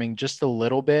overperforming just a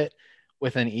little bit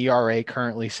with an ERA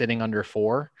currently sitting under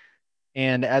 4.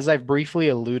 And as I've briefly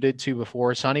alluded to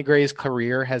before, Sonny Gray's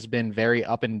career has been very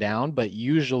up and down, but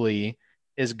usually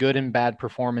his good and bad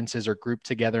performances are grouped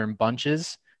together in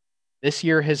bunches. This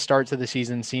year, his start to the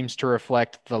season seems to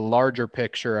reflect the larger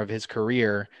picture of his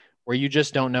career, where you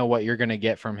just don't know what you're going to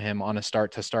get from him on a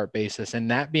start to start basis.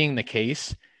 And that being the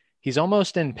case, he's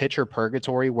almost in pitcher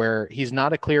purgatory where he's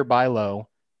not a clear buy low,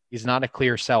 he's not a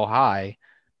clear sell high,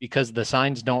 because the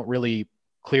signs don't really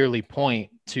clearly point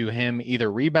to him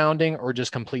either rebounding or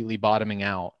just completely bottoming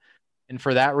out. And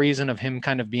for that reason of him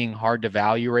kind of being hard to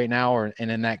value right now,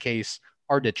 and in that case,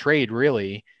 hard to trade,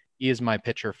 really, he is my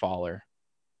pitcher faller.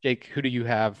 Jake, who do you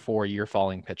have for your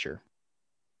falling pitcher?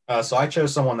 So I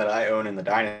chose someone that I own in the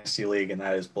Dynasty League, and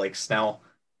that is Blake Snell.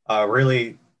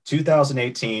 Really,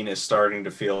 2018 is starting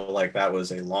to feel like that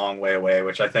was a long way away,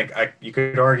 which I think you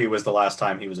could argue was the last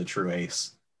time he was a true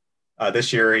ace.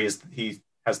 This year, he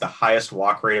has the highest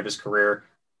walk rate of his career.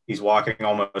 He's walking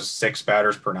almost 6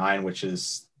 batters per 9, which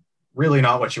is really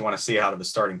not what you want to see out of a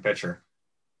starting pitcher.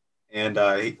 And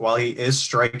while he is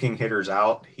striking hitters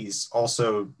out, he's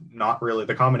also not really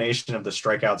the combination of the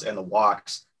strikeouts and the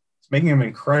walks. It's making him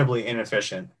incredibly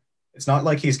inefficient. It's not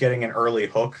like he's getting an early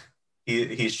hook.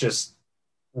 He's just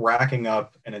racking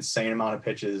up an insane amount of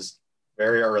pitches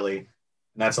very early, and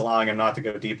that's allowing him not to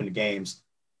go deep into games.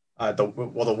 The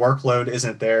workload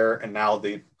isn't there, and now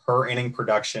the per inning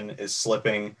production is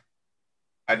slipping.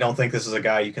 I don't think this is a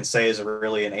guy you can say is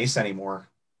really an ace anymore.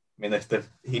 I mean,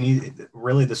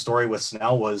 the story with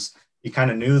Snell was he kind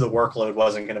of knew the workload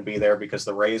wasn't going to be there because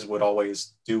the Rays would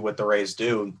always do what the Rays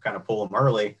do and kind of pull him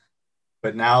early.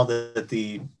 But now that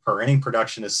the per inning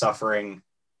production is suffering,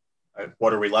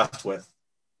 what are we left with?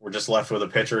 We're just left with a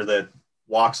pitcher that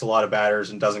walks a lot of batters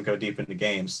and doesn't go deep into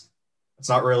games. It's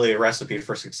not really a recipe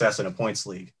for success in a points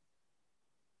league.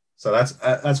 So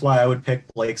that's why I would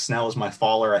pick Blake Snell as my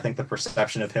faller. I think the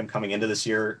perception of him coming into this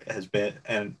year has been,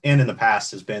 and in the past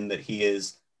has been, that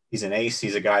he's an ace.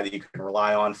 He's a guy that you can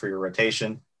rely on for your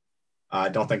rotation. I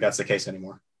don't think that's the case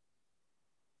anymore.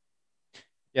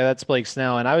 Yeah, that's Blake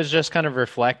Snell. And I was just kind of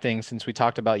reflecting, since we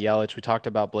talked about Yelich, we talked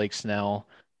about Blake Snell.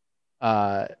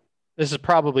 This is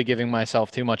probably giving myself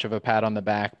too much of a pat on the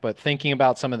back, but thinking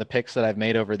about some of the picks that I've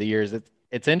made over the years,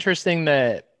 it's interesting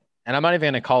that, and I'm not even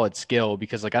going to call it skill,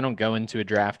 because like I don't go into a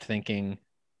draft thinking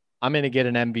I'm going to get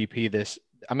I'm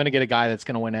going to get a guy that's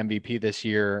going to win MVP this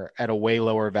year at a way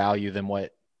lower value than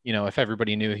what if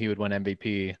everybody knew he would win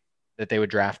MVP, that they would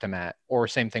draft him at, or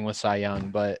same thing with Cy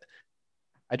Young. But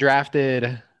I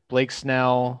drafted Blake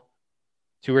Snell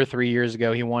 2 or 3 years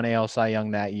ago. He won AL Cy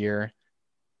Young that year.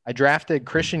 I drafted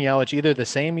Christian Yelich either the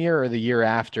same year or the year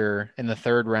after in the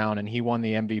third round, and he won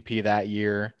the MVP that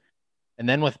year. And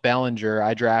then with Bellinger,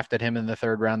 I drafted him in the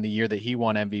third round the year that he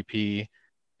won MVP.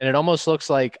 And it almost looks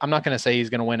like I'm not going to say he's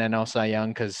going to win NL Cy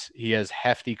Young because he has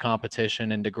hefty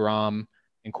competition in DeGrom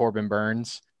and Corbin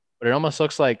Burns. But it almost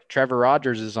looks like Trevor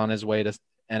Rogers is on his way to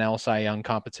NL Cy Young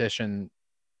competition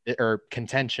or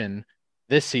contention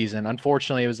this season.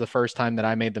 Unfortunately, it was the first time that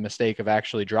I made the mistake of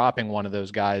actually dropping one of those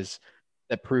guys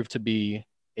that proved to be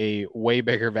a way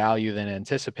bigger value than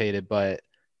anticipated. But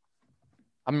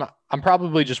I'm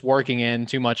probably just working in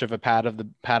too much of a pat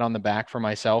on the back for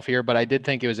myself here, but I did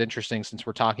think it was interesting since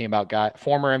we're talking about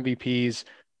former MVPs,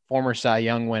 former Cy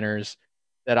Young winners,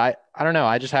 that I don't know,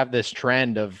 I just have this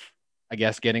trend of, I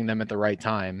guess, getting them at the right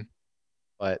time,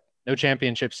 but no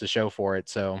championships to show for it,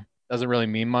 so doesn't really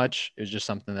mean much. It was just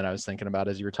something that I was thinking about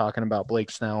as you were talking about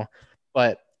Blake Snell.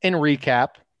 But in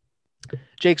recap,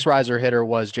 Jake's riser hitter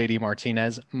was JD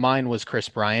Martinez. Mine was Chris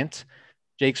Bryant.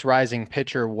 Jake's rising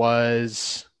pitcher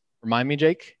was, remind me,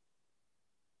 Jake?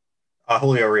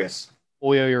 Julio Urias.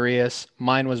 Julio Urias.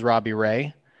 Mine was Robbie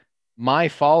Ray. My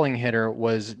falling hitter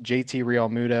was JT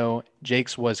Realmuto.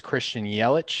 Jake's was Christian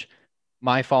Yelich.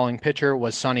 My falling pitcher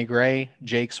was Sonny Gray.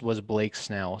 Jake's was Blake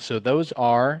Snell. So those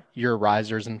are your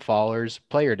risers and fallers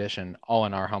player edition, all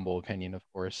in our humble opinion, of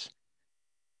course.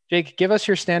 Jake, give us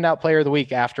your standout player of the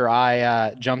week after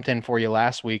I jumped in for you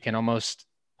last week and almost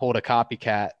pulled a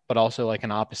copycat, but also like an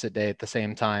opposite day at the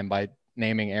same time by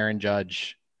naming Aaron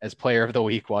Judge as player of the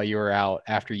week while you were out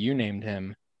after you named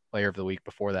him player of the week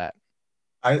before that.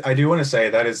 I do want to say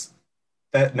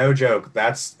that no joke.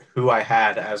 That's who I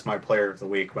had as my player of the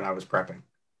week when I was prepping.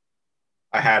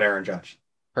 I had Aaron Judge.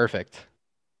 Perfect.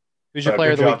 Who's So your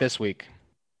player good of the week job. this week?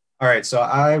 All right, so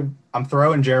I'm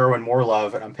throwing Jarwin more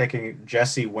love, and I'm picking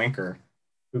Jesse Winker,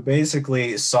 who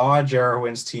basically saw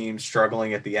Jarwin's team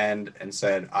struggling at the end and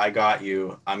said, "I got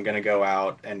you. I'm going to go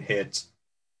out and hit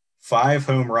 5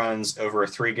 home runs over a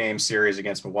 3-game series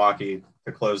against Milwaukee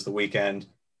to close the weekend."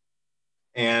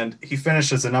 And he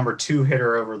finished as the number 2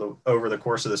 hitter over the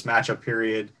course of this matchup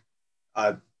period.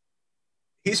 Uh,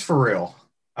 he's for real.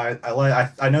 I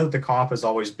know that the comp has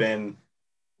always been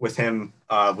with him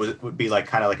would be like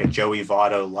kind of like a Joey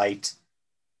Votto light,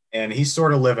 and he's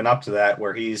sort of living up to that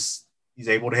where he's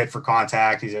able to hit for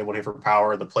contact, he's able to hit for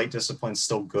power. The plate discipline's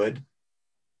still good.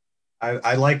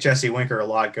 I like Jesse Winker a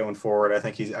lot going forward. I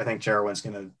think Jarwin's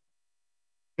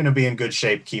gonna be in good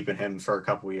shape keeping him for a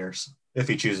couple of years if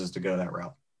he chooses to go that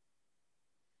route.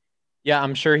 Yeah,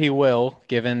 I'm sure he will,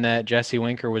 given that Jesse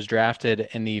Winker was drafted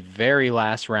in the very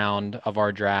last round of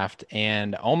our draft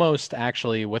and almost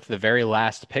actually with the very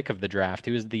last pick of the draft.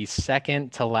 He was the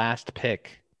second to last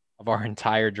pick of our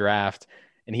entire draft,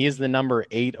 and he is the number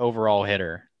 8 overall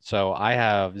hitter. So I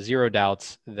have zero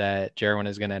doubts that Jarwin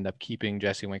is going to end up keeping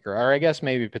Jesse Winker, or I guess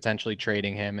maybe potentially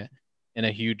trading him in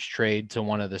a huge trade to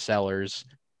one of the sellers.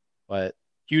 But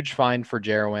huge find for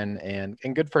Jarwin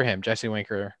and good for him. Jesse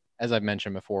Winker, as I've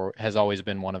mentioned before, has always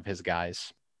been one of his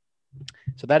guys.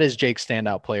 So that is Jake's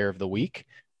standout player of the week.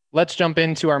 Let's jump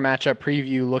into our matchup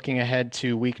preview looking ahead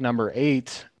to week number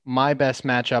 8. My best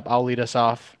matchup, I'll lead us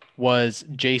off, was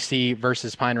JC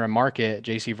versus Pine Run Market,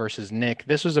 JC versus Nick.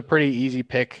 This was a pretty easy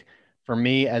pick for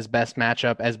me as best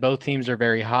matchup, as both teams are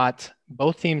very hot.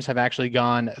 Both teams have actually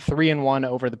gone 3-1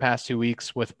 over the past 2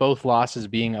 weeks, with both losses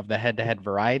being of the head-to-head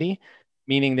variety,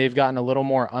 meaning they've gotten a little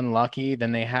more unlucky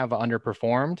than they have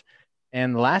underperformed.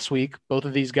 And last week, both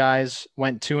of these guys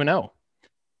went 2-0.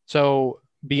 So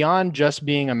beyond just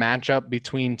being a matchup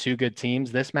between two good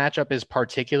teams, this matchup is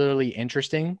particularly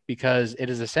interesting because it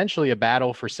is essentially a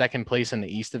battle for second place in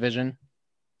the East Division.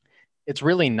 It's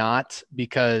really not,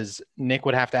 because Nick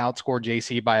would have to outscore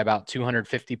JC by about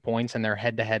 250 points in their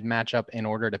head-to-head matchup in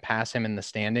order to pass him in the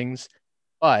standings.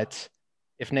 But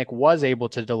if Nick was able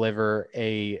to deliver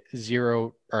a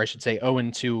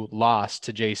 0-2 loss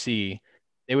to JC,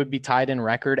 they would be tied in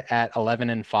record at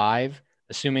 11-5,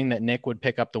 assuming that Nick would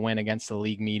pick up the win against the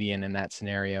league median in that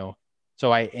scenario.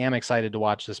 So I am excited to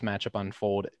watch this matchup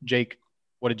unfold. Jake,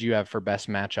 what did you have for best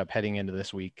matchup heading into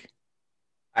this week?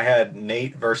 I had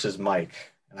Nate versus Mike,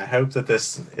 and I hope that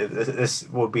this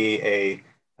will be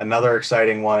another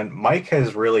exciting one. Mike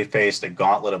has really faced a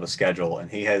gauntlet of a schedule,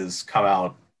 and he has come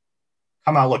out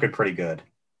looking pretty good.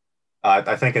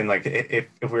 I think in like if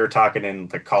we were talking in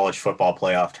the college football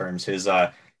playoff terms,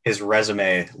 his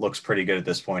resume looks pretty good at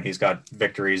this point. He's got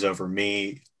victories over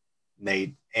me,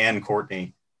 Nate, and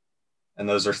Courtney. and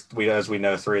those are as we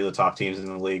know, three of the top teams in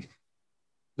the league.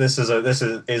 This is I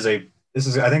think this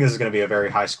is going to be a very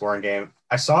high scoring game.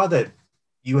 I saw that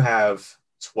you have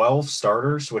 12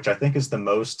 starters, which I think is the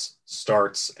most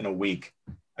starts in a week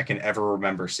I can ever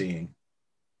remember seeing.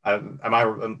 Am I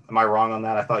wrong on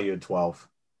that? I thought you had 12.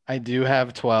 I do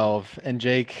have 12. And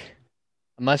Jake,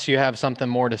 unless you have something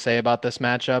more to say about this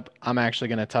matchup, I'm actually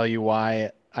going to tell you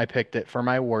why I picked it for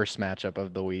my worst matchup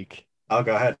of the week. I'll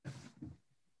go ahead.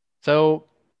 So,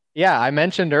 yeah, I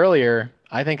mentioned earlier,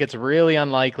 I think it's really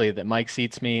unlikely that Mike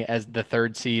seats me as the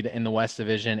third seed in the West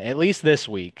Division, at least this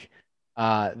week.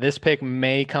 This pick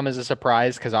may come as a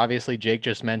surprise because obviously Jake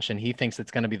just mentioned he thinks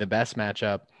it's going to be the best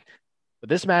matchup. But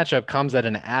this matchup comes at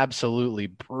an absolutely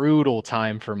brutal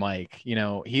time for Mike. You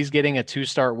know, he's getting a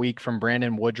 2-start week from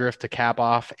Brandon Woodruff to cap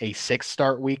off a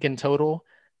 6-start week in total.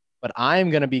 But I'm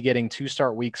going to be getting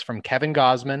 2-start weeks from Kevin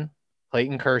Gausman,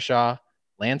 Clayton Kershaw,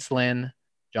 Lance Lynn,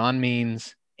 John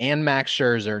Means, and Max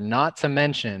Scherzer, not to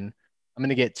mention I'm going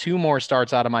to get 2 more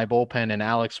starts out of my bullpen in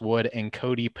Alex Wood and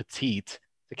Cody Petite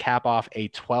to cap off a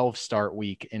 12-start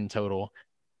week in total.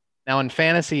 Now, in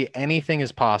fantasy, anything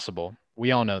is possible.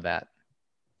 We all know that.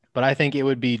 But I think it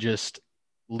would be just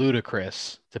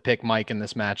ludicrous to pick Mike in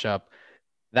this matchup.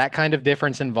 That kind of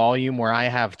difference in volume where I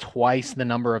have twice the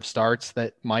number of starts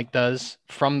that Mike does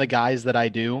from the guys that I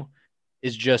do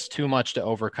is just too much to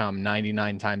overcome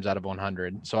 99 times out of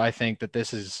 100. So I think that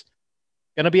this is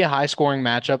going to be a high scoring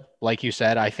matchup. Like you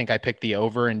said, I think I picked the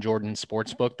over in Jordan's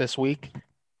Sportsbook this week,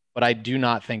 but I do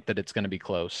not think that it's going to be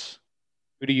close.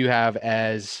 Who do you have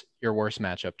as your worst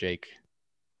matchup, Jake?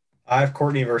 I have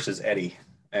Courtney versus Eddie,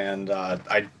 and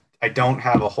I don't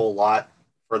have a whole lot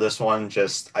for this one.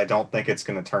 Just I don't think it's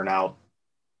going to turn out.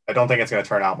 I don't think it's going to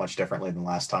turn out much differently than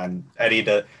last time. I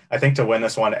think to win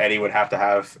this one, Eddie would have to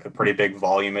have a pretty big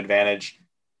volume advantage,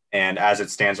 and as it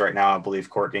stands right now, I believe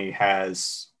Courtney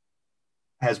has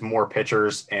more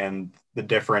pitchers, and the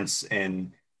difference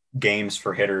in games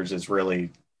for hitters is really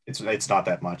it's not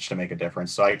that much to make a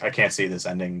difference. So I can't see this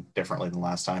ending differently than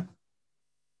last time.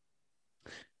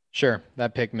 Sure,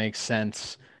 that pick makes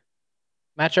sense.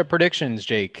 Matchup predictions,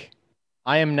 Jake.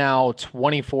 I am now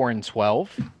 24 and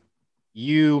 12.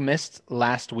 You missed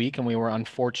last week and we were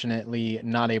unfortunately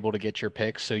not able to get your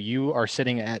pick. So you are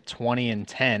sitting at 20 and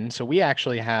 10. So we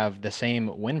actually have the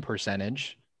same win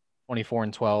percentage, 24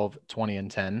 and 12, 20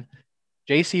 and 10.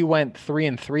 JC went 3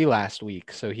 and 3 last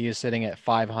week. So he is sitting at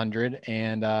 500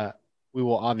 and we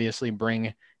will obviously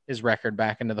bring his record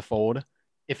back into the fold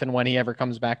if and when he ever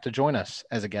comes back to join us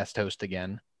as a guest host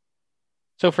again.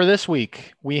 So for this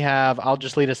week, I'll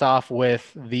just lead us off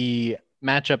with the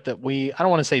matchup that I don't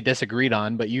want to say disagreed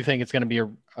on, but you think it's going to be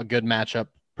a good matchup,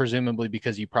 presumably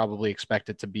because you probably expect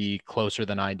it to be closer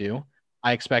than I do.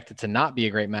 I expect it to not be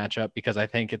a great matchup because I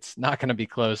think it's not going to be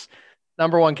close.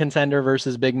 Number one contender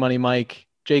versus Big Money Mike.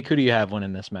 Jake, who do you have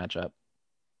winning this matchup?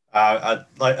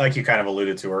 Like you kind of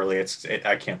alluded to earlier,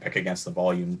 I can't pick against the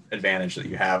volume advantage that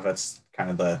you have. That's kind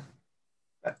of the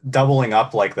doubling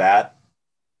up like that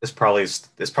is probably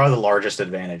the largest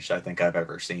advantage I think I've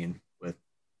ever seen with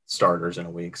starters in a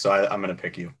week. So I'm going to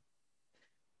pick you.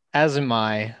 As am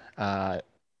I.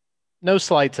 No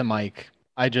slight to Mike.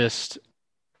 I just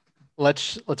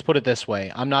let's put it this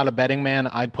way. I'm not a betting man.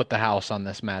 I'd put the house on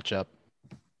this matchup.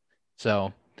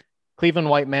 So Cleveland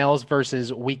White Males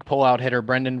versus weak pullout hitter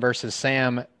Brendan versus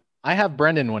Sam. I have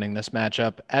Brendan winning this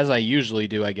matchup, as I usually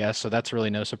do, I guess. So that's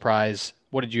really no surprise.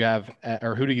 What did you have,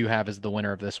 or who do you have as the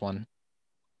winner of this one?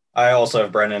 I also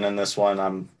have Brendan in this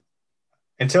one.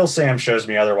 Until Sam shows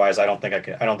me otherwise, I don't think I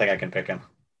can pick him.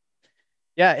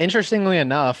 Yeah, interestingly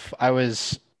enough, I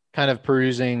was kind of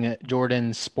perusing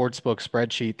Jordan's sportsbook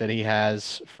spreadsheet that he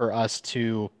has for us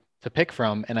to pick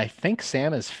from, and I think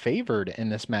Sam is favored in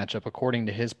this matchup according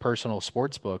to his personal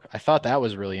sportsbook. I thought that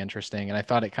was really interesting, and I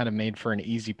thought it kind of made for an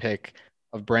easy pick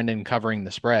of Brendan covering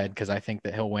the spread because I think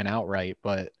that he'll win outright.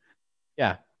 But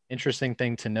yeah, interesting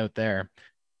thing to note there.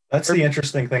 That's the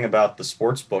interesting thing about the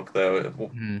sports book, though.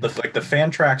 The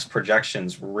Fantrax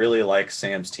projections really like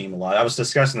Sam's team a lot. I was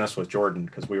discussing this with Jordan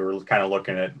because we were kind of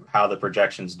looking at how the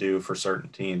projections do for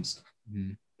certain teams.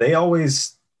 Mm-hmm. They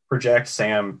always project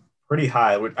Sam pretty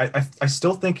high. I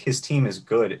still think his team is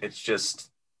good. It's just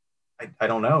I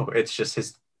don't know. It's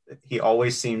just he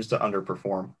always seems to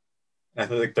underperform. I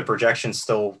think the projections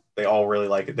they all really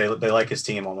like it. They like his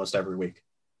team almost every week.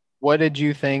 What did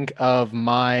you think of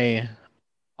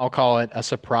I'll call it a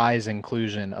surprise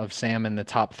inclusion of Sam in the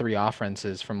top 3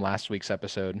 offenses from last week's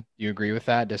episode? Do you agree with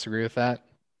that? Disagree with that?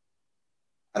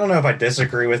 I don't know if I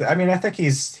disagree with it. I mean, I think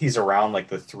he's around like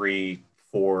the 3,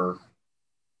 4.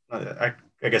 I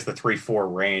I guess the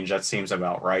 3-4 range. That seems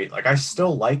about right. Like I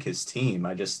still like his team.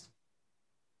 I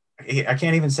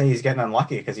can't even say he's getting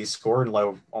unlucky because he's scored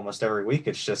low almost every week.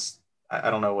 It's just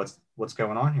I don't know what's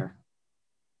going on here.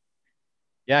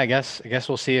 Yeah, I guess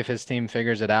we'll see if his team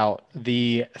figures it out.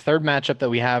 The third matchup that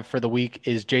we have for the week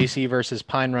is JC versus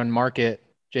Pine Run Market.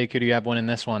 Jake, who do you have winning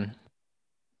this one?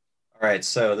 All right,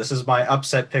 so this is my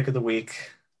upset pick of the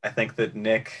week. I think that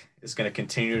Nick is going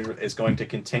to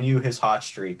continue his hot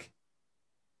streak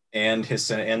and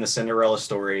the Cinderella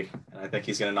story, and I think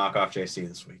he's going to knock off JC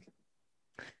this week.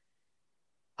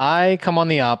 I come on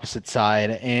the opposite side,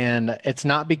 and it's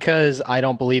not because I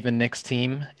don't believe in Nick's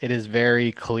team. It is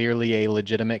very clearly a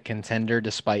legitimate contender,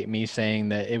 despite me saying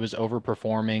that it was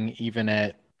overperforming even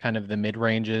at kind of the mid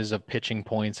ranges of pitching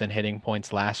points and hitting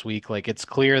points last week. Like it's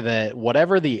clear that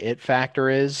whatever the it factor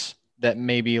is that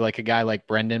maybe like a guy like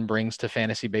Brendan brings to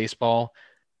fantasy baseball,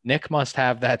 Nick must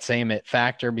have that same it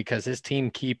factor because his team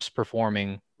keeps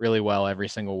performing really well every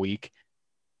single week.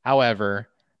 However,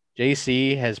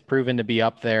 JC has proven to be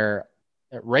up there,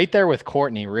 right there with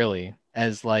Courtney, really,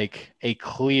 as like a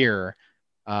clear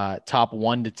top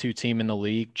 1 to 2 team in the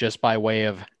league just by way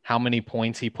of how many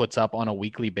points he puts up on a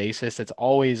weekly basis. It's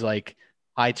always like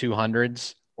high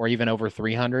 200s or even over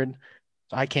 300.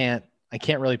 So I can't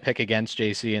really pick against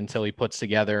JC until he puts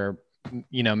together,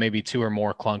 maybe two or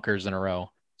more clunkers in a row.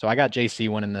 So I got JC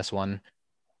winning this one.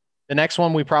 The next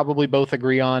one we probably both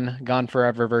agree on, Gone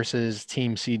Forever versus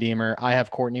Team C Deemer. I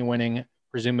have Courtney winning.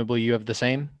 Presumably you have the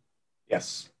same.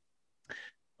 Yes,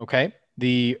 Okay.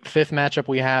 The fifth matchup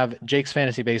we have Jake's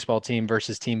fantasy baseball team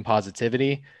versus Team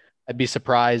Positivity. I'd be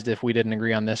surprised if we didn't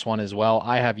agree on this one as well.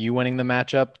 I have you winning the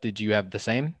matchup. Did you have the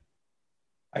same?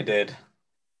 I did.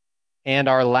 And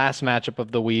our last matchup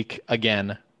of the week,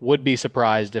 again, would be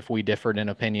surprised if we differed in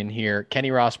opinion here.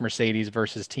 Kenny Ross Mercedes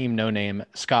versus Team No Name,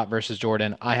 Scott versus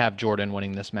Jordan. I have Jordan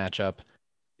winning this matchup.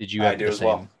 Did you I have do the as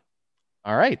well. same?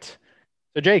 All right.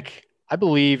 So, Jake, I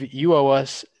believe you owe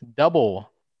us double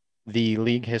the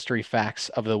league history facts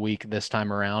of the week this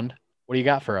time around. What do you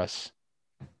got for us?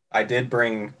 I did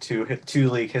bring two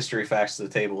league history facts to the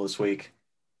table this week.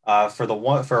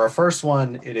 For our first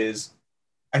one, it is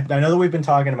I know that we've been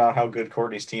talking about how good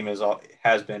Courtney's team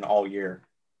has been all year,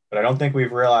 but I don't think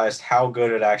we've realized how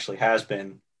good it actually has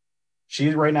been.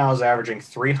 She right now is averaging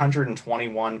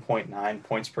 321.9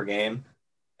 points per game,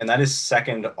 and that is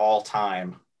second all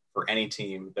time for any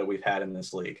team that we've had in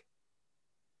this league.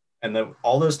 And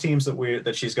all those teams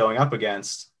that she's going up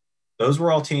against, those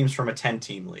were all teams from a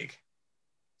 10-team league.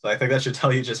 So I think that should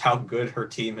tell you just how good her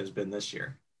team has been this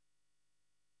year.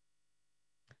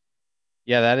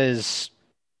 Yeah, that is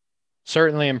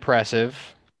certainly impressive.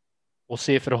 We'll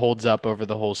see if it holds up over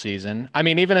the whole season. I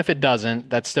mean, even if it doesn't,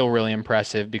 that's still really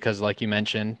impressive because, like you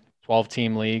mentioned,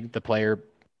 12-team league, the player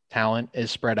talent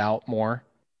is spread out more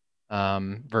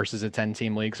versus a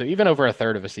 10-team league. So even over a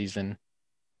third of a season,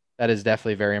 that is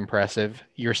definitely very impressive.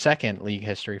 Your second league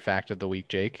history fact of the week,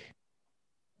 Jake.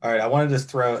 All right, I wanted to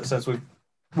throw since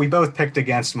we both picked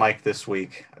against Mike this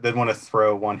week. I did want to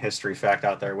throw one history fact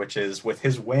out there, which is with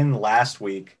his win last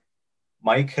week,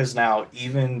 Mike has now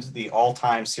evened the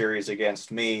all-time series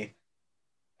against me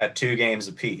at 2 games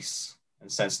apiece.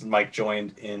 And since Mike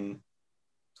joined in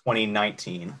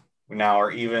 2019, we now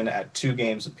are even at 2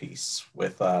 games apiece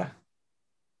with yeah,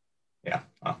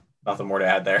 well, nothing more to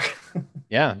add there.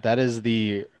 Yeah, that is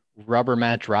the rubber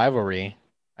match rivalry.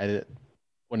 I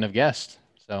wouldn't have guessed.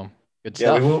 So good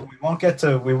Yeah, stuff.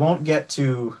 we won't get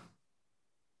to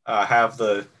have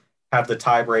the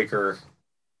tiebreaker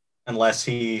unless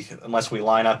we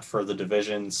line up for the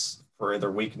divisions for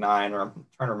either week 9 or I'm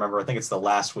trying to remember. I think it's the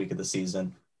last week of the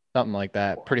season, Something like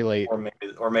that. Pretty late.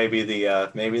 maybe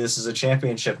this is a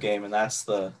championship game and that's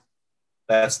the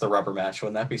rubber match.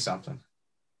 Wouldn't that be something?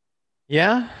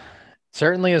 Yeah,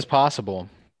 certainly is possible.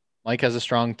 Mike has a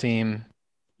strong team.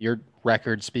 Your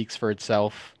record speaks for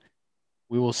itself.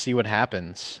 We will see what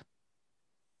happens.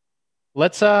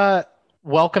 Let's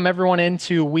welcome everyone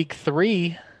into week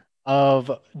 3 of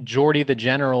Jordy the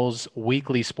General's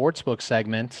weekly sportsbook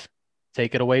segment.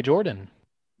 Take it away, Jordan.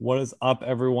 What is up,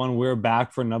 everyone? We're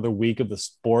back for another week of the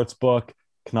sports book.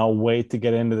 Cannot wait to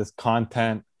get into this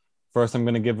content. First, I'm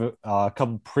going to give a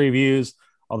couple previews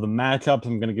of the matchups.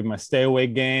 I'm going to give my stay away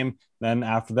game. Then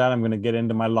after that, I'm going to get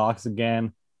into my locks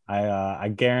again. I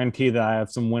guarantee that I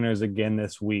have some winners again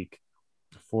this week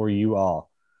for you all.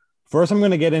 First, I'm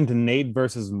going to get into Nate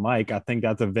versus Mike. I think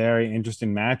that's a very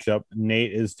interesting matchup.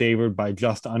 Nate is favored by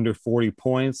just under 40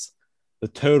 points. The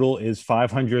total is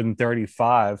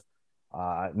 535.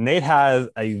 Nate has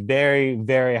a very,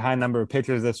 very high number of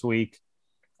pitchers this week.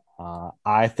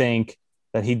 I think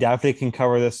that he definitely can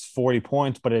cover this 40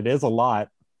 points, but it is a lot.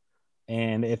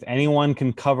 And if anyone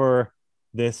can cover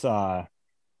this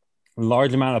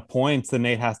large amount of points that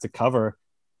Nate has to cover,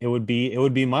 it would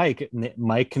be Mike.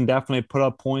 Mike can definitely put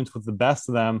up points with the best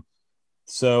of them.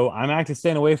 So I'm actually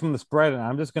staying away from the spread, and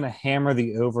I'm just going to hammer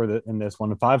the over in this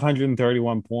one.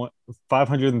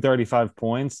 535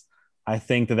 points. I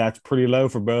think that's pretty low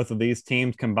for both of these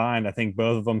teams combined. I think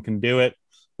both of them can do it.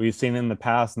 We've seen it in the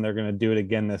past, and they're going to do it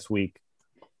again this week.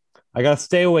 I got a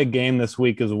stay away game this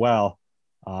week as well.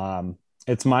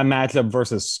 It's my matchup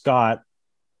versus Scott.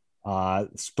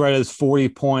 Spread is 40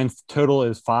 points. Total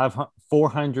is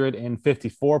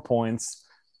 454 points.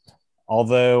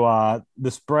 Although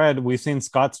the spread, we've seen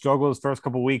Scott struggle his first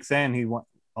couple weeks in.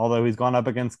 Although he's gone up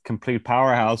against complete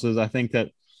powerhouses, I think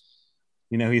that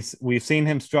we've seen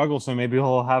him struggle. So maybe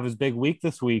he'll have his big week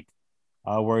this week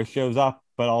where he shows up.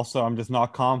 But also, I'm just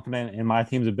not confident in my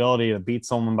team's ability to beat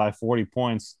someone by 40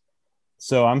 points.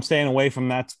 So I'm staying away from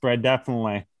that spread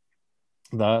definitely.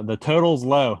 The total's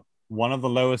low. One of the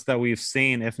lowest that we've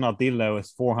seen, if not the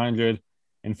lowest,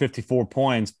 454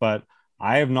 points. But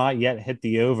I have not yet hit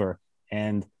the over.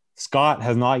 And Scott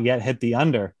has not yet hit the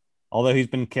under. Although he's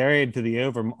been carried to the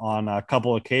over on a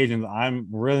couple occasions, I'm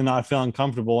really not feeling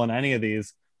comfortable in any of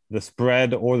these, the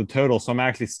spread or the total. So I'm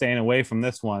actually staying away from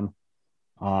this one.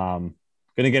 Going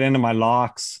to get into my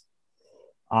locks.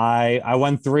 I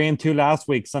went 3-2 last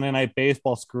week. Sunday Night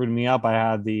Baseball screwed me up. I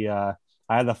had the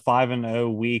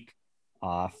 5-0 week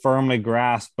firmly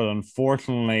grasped, but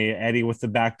unfortunately Eddie with the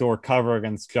backdoor cover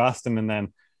against Justin, and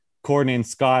then Courtney and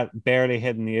Scott barely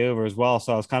hitting the over as well.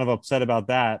 So I was kind of upset about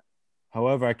that.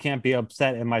 However, I can't be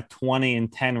upset in my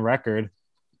 20-10 record.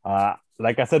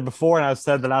 Like I said before, and I've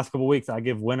said the last couple of weeks, I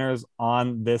give winners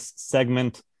on this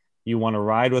segment. You want to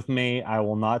ride with me, I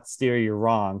will not steer you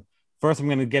wrong. First, I'm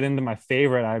going to get into my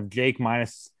favorite. I have Jake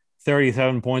minus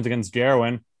 37 points against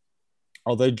Jarwin.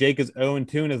 Although Jake is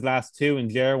 0-2 in his last two and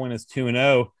Jarwin is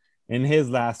 2-0 in his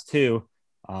last two,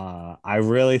 I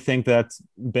really think that's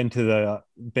been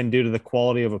due to the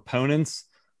quality of opponents.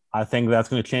 I think that's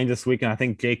going to change this week, and I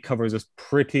think Jake covers this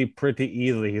pretty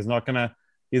easily. He's not gonna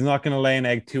lay an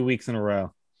egg 2 weeks in a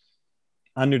row.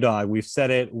 Underdog, we've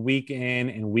said it week in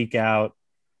and week out.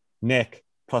 Nick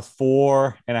plus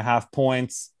 4.5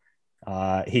 points.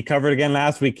 He covered again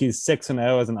last week. He's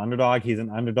 6-0 as an underdog. He's an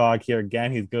underdog here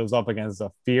again. He goes up against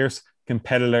a fierce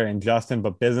competitor in Justin,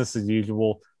 but business as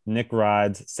usual. Nick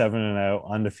rides 7-0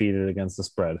 undefeated against the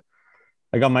spread.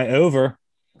 I got my over.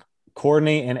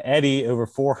 Courtney and Eddie over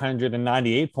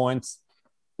 498 points.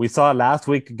 We saw it last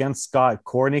week against Scott.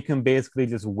 Courtney can basically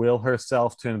just will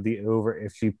herself to the over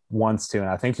if she wants to. And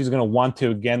I think she's going to want to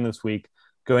again this week,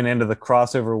 going into the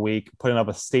crossover week, putting up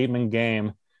a statement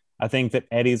game. I think that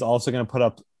Eddie's also going to put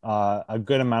up a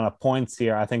good amount of points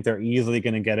here. I think they're easily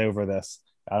going to get over this.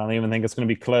 I don't even think it's going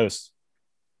to be close.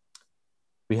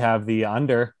 We have the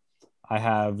under. I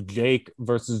have Jake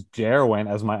versus Jarwin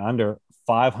as my under,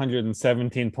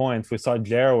 517 points. We saw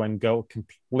Jarwin go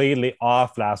completely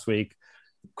off last week,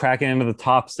 cracking into the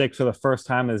top 6 for the first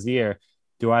time this year.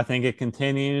 Do I think it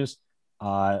continues?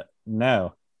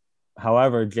 No.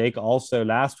 However, Jake also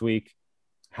last week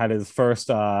had his first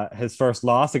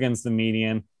loss against the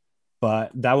median,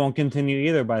 but that won't continue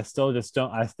either. But I still just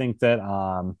don't. I think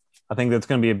that's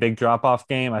going to be a big drop off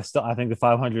game. I think the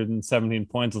 517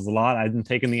 points is a lot. I didn't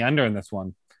take in the under in this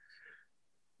one.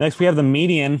 Next, we have the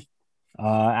median.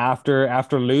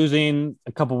 After losing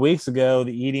a couple weeks ago,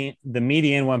 the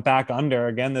median went back under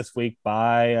again this week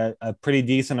by a pretty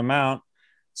decent amount.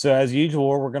 So as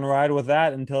usual, we're going to ride with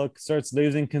that until it starts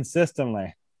losing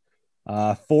consistently.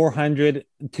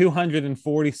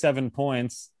 247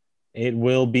 points. It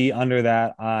will be under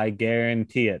that. I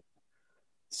guarantee it.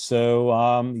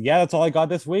 So, that's all I got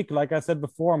this week. Like I said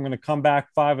before, I'm going to come back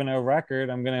 5-0 record.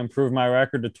 I'm going to improve my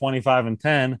record to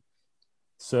 25-10.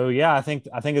 So, I think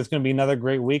it's going to be another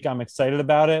great week. I'm excited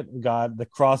about it. We got the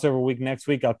crossover week next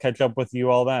week. I'll catch up with you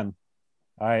all then.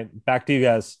 All right, back to you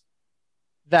guys.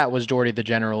 That was Jordy the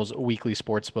General's weekly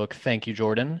sportsbook. Thank you,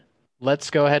 Jordan.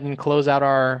 Let's go ahead and close out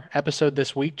our episode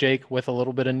this week, Jake, with a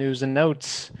little bit of news and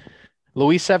notes.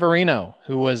 Luis Severino,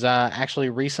 who was actually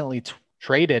recently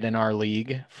traded in our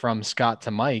league from Scott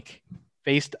to Mike,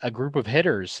 faced a group of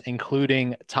hitters,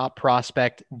 including top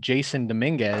prospect Jason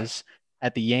Dominguez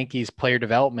at the Yankees Player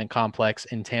Development Complex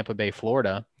in Tampa Bay,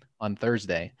 Florida on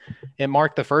Thursday. It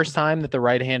marked the first time that the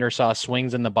right-hander saw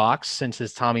swings in the box since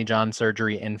his Tommy John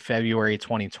surgery in February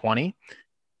 2020.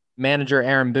 Manager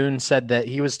Aaron Boone said that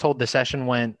he was told the session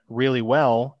went really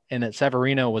well and that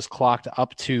Severino was clocked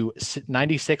up to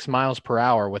 96 miles per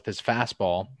hour with his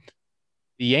fastball.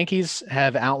 The Yankees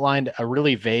have outlined a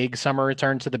really vague summer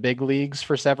return to the big leagues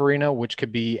for Severino, which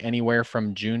could be anywhere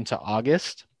from June to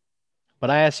August.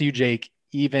 But I ask you, Jake,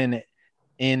 even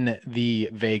in the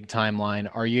vague timeline,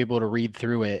 are you able to read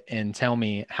through it and tell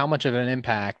me how much of an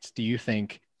impact do you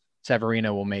think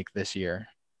Severino will make this year?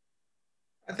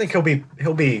 I think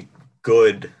he'll be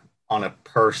good on a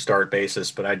per start basis,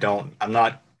 but I'm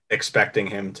not expecting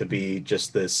him to be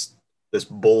just this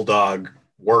bulldog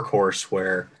workhorse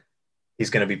where he's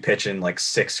going to be pitching like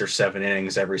 6 or 7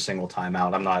 innings every single time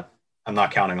out. I'm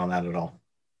not counting on that at all.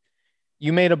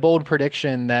 You made a bold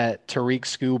prediction that Tariq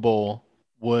Skubal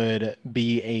would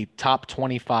be a top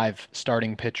 25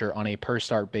 starting pitcher on a per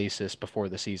start basis before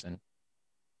the season.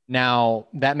 Now,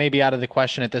 that may be out of the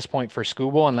question at this point for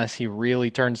Skubal unless he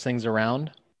really turns things around.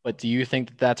 But do you think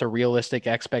that that's a realistic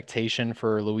expectation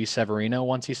for Luis Severino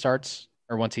once he starts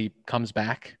or once he comes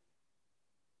back?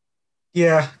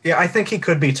 Yeah, I think he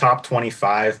could be top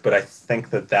 25, but I think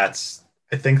that that's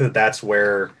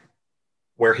where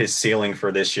his ceiling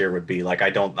for this year would be. Like I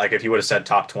don't like if he would have said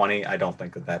top 20, I don't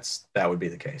think that would be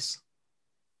the case.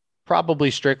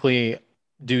 Probably strictly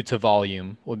due to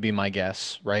volume would be my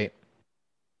guess, right?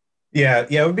 Yeah,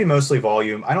 it would be mostly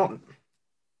volume. I don't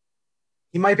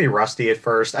He might be rusty at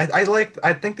first. I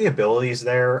think the ability's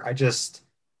there.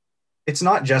 It's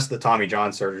not just the Tommy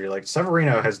John surgery. Like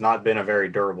Severino has not been a very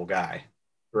durable guy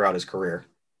throughout his career.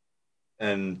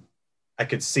 And I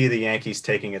could see the Yankees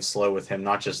taking it slow with him,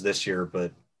 not just this year,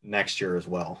 but next year as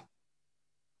well.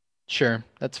 Sure,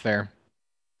 that's fair.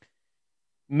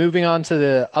 Moving on to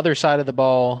the other side of the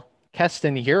ball,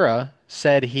 Keston Hira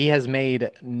said he has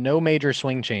made no major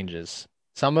swing changes.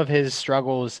 Some of his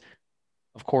struggles,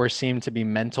 of course, seem to be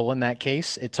mental in that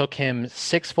case. It took him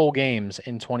 6 full games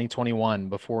in 2021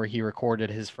 before he recorded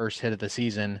his first hit of the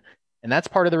season. And that's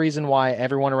part of the reason why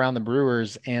everyone around the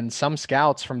Brewers and some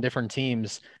scouts from different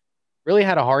teams really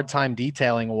had a hard time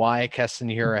detailing why Keston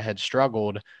Hira had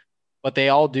struggled, but they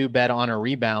all do bet on a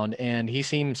rebound. And he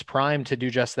seems primed to do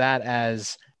just that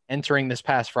as entering this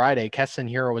past Friday, Keston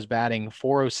Hira was batting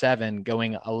 .407,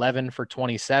 going 11 for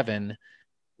 27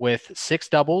 with 6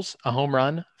 doubles, a home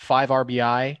run, 5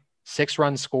 RBI, 6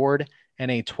 runs scored,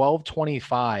 and a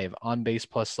 1225 on base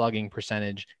plus slugging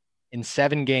percentage in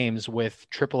 7 games with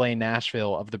AAA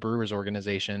Nashville of the Brewers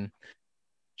organization.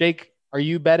 Jake, are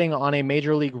you betting on a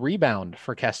major league rebound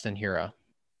for Keston Hira?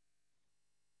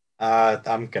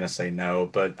 I'm gonna say no,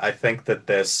 but I think that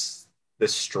this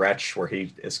stretch where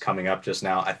he is coming up just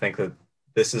now, I think that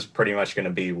this is pretty much going to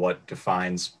be what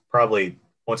defines probably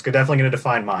what's definitely going to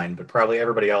define mine, but probably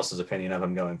everybody else's opinion of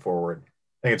him going forward.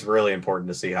 I think it's really important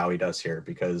to see how he does here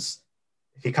because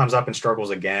if he comes up and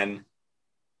struggles again,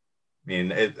 I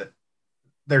mean,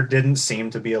 there didn't seem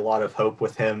to be a lot of hope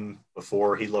with him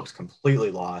before. He looked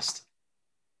completely lost.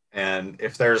 And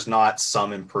if there's not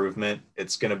some improvement,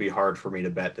 it's going to be hard for me to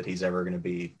bet that he's ever going to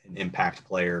be an impact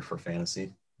player for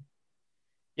fantasy.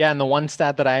 Yeah, and the one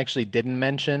stat that I actually didn't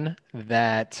mention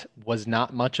that was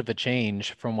not much of a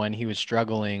change from when he was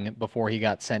struggling before he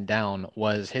got sent down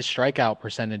was his strikeout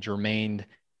percentage remained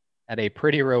at a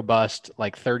pretty robust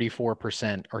like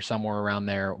 34% or somewhere around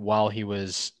there while he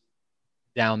was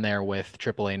down there with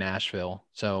AAA Nashville.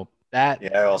 So that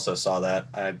Yeah, I also saw that.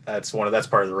 That's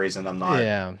part of the reason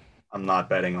yeah, I'm not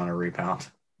betting on a rebound.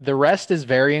 the rest is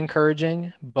very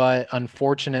encouraging, but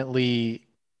unfortunately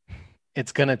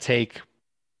it's going to take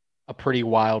a pretty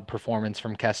wild performance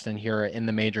from Keston here in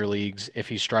the major leagues if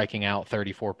he's striking out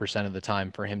 34% of the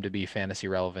time for him to be fantasy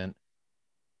relevant.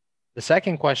 The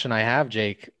second question I have,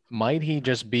 Jake, might he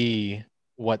just be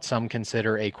what some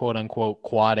consider a quote unquote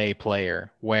quad A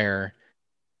player where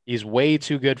he's way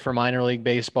too good for minor league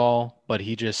baseball, but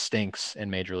he just stinks in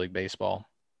major league baseball?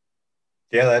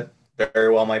 Yeah, that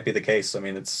very well might be the case. I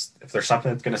mean, it's if there's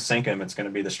something that's going to sink him, it's going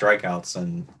to be the strikeouts,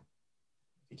 and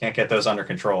if you can't get those under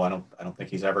control, I don't think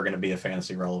he's ever going to be a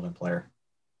fantasy relevant player.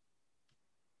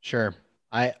 Sure.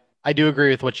 I do agree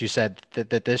with what you said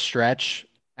that this stretch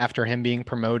after him being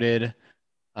promoted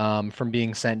from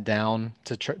being sent down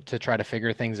to try to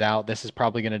figure things out, this is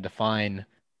probably going to define,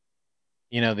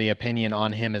 the opinion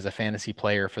on him as a fantasy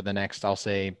player for the next, I'll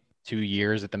say, 2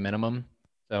 years at the minimum.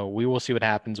 So we will see what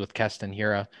happens with Keston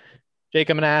Hira. Jake,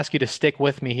 I'm going to ask you to stick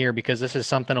with me here because this is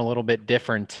something a little bit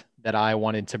different that I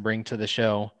wanted to bring to the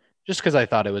show just because I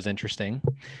thought it was interesting.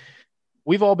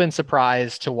 We've all been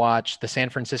surprised to watch the San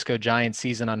Francisco Giants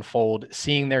season unfold,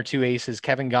 seeing their two aces,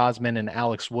 Kevin Gausman and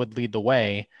Alex Wood, lead the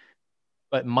way.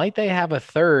 But might they have a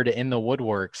third in the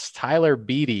woodworks? Tyler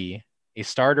Beede, a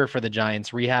starter for the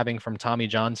Giants, rehabbing from Tommy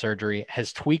John surgery,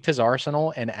 has tweaked his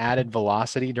arsenal and added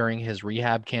velocity during his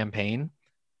rehab campaign.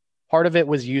 Part of it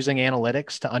was using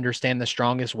analytics to understand the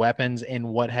strongest weapons in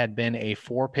what had been a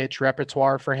 4-pitch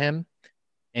repertoire for him.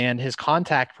 And his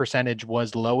contact percentage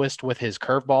was lowest with his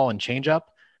curveball and changeup,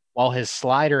 while his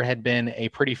slider had been a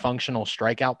pretty functional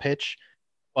strikeout pitch.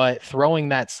 But throwing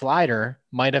that slider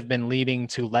might have been leading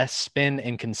to less spin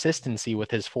and consistency with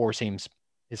his four-seam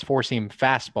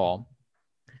fastball.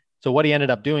 So what he ended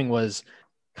up doing was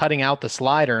cutting out the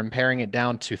slider and paring it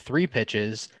down to 3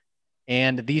 pitches.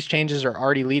 And these changes are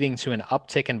already leading to an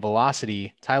uptick in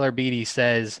velocity. Tyler Beede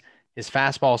says his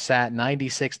fastball sat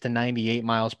 96 to 98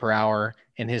 miles per hour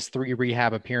in his 3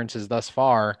 rehab appearances thus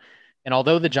far. And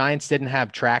although the Giants didn't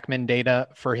have TrackMan data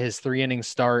for his 3-inning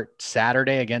start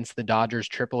Saturday against the Dodgers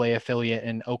AAA affiliate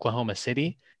in Oklahoma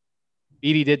City,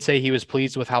 Beede did say he was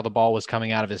pleased with how the ball was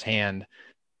coming out of his hand.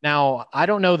 Now, I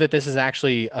don't know that this is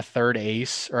actually a third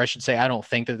ace, or I should say, I don't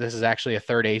think that this is actually a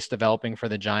third ace developing for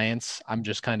the Giants. I'm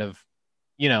just kind of,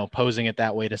 posing it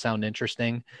that way to sound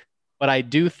interesting. But I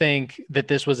do think that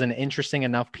this was an interesting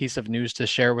enough piece of news to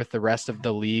share with the rest of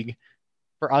the league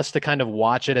for us to kind of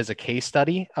watch it as a case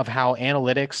study of how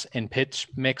analytics and pitch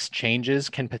mix changes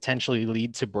can potentially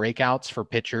lead to breakouts for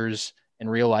pitchers in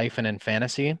real life and in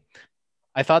fantasy.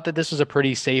 I thought that this was a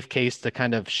pretty safe case to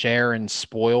kind of share and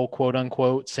spoil, quote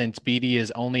unquote, since Beede is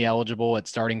only eligible at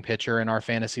starting pitcher in our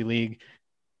fantasy league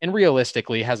and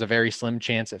realistically has a very slim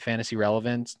chance at fantasy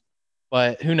relevance.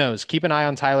 But who knows? Keep an eye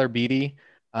on Tyler Beede.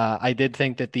 I did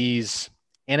think that these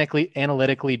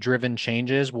analytically driven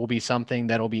changes will be something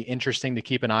that'll be interesting to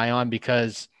keep an eye on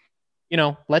because,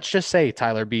 let's just say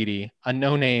Tyler Beede, a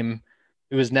no-name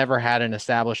who has never had an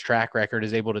established track record,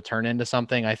 is able to turn into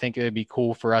something. I think it would be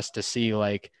cool for us to see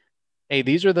like, hey,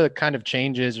 these are the kind of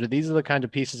changes or these are the kind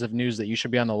of pieces of news that you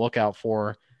should be on the lookout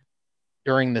for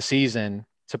during the season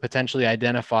to potentially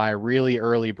identify really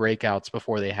early breakouts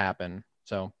before they happen.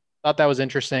 So thought that was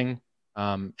interesting.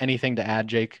 Anything to add,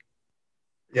 Jake?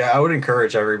 Yeah, I would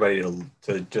encourage everybody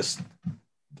to just,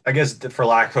 I guess, for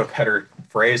lack of a better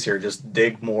phrase here, just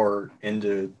dig more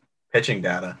into pitching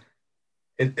data.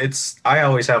 I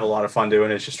always have a lot of fun doing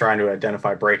it, just trying to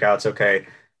identify breakouts. Okay,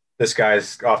 this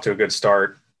guy's off to a good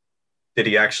start. Did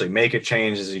he actually make a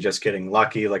change? Is he just getting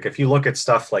lucky? Like if you look at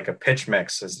stuff like a pitch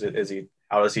mix,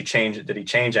 how does he change it? Did he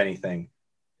change anything?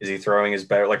 Is he throwing his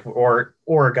better, like, or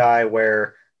a guy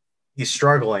where he's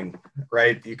struggling,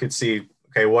 right? You could see,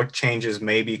 okay, what changes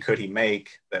maybe could he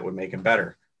make that would make him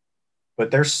better?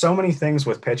 But there's so many things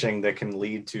with pitching that can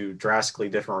lead to drastically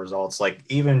different results. Like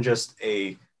even just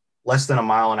a less than a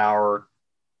mile an hour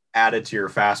added to your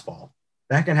fastball,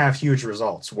 that can have huge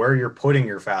results. Where you're putting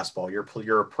your fastball,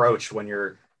 your approach when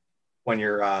you're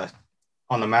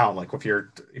on the mound, like if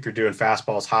you're doing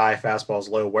fastballs high, fastballs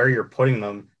low, where you're putting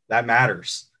them, that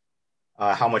matters.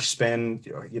 How much spin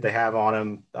they have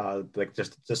on them, like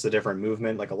just the different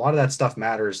movement, like a lot of that stuff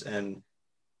matters, and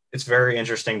it's very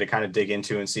interesting to kind of dig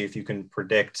into and see if you can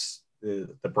predict the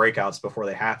breakouts before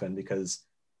they happen, because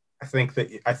I think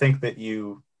that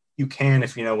you can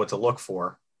if you know what to look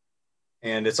for,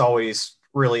 and it's always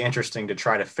really interesting to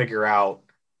try to figure out,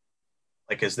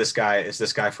 like, is this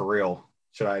guy for real?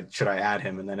 Should I add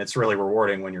him? And then it's really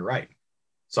rewarding when you're right.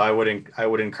 So I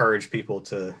would encourage people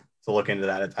to look into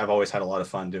that. I've always had a lot of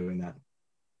fun doing that.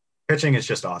 Pitching is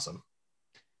just awesome.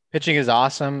 Pitching is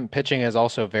awesome. Pitching is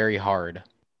also very hard.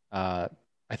 I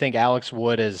think Alex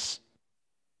Wood is,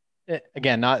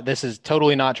 again, this is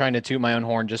totally not trying to toot my own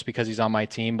horn just because he's on my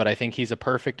team, but I think he's a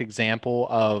perfect example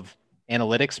of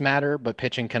analytics matter, but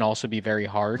pitching can also be very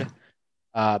hard.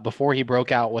 Before he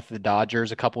broke out with the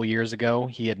Dodgers a couple years ago,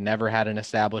 he had never had an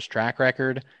established track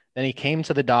record. Then he came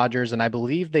to the Dodgers, and I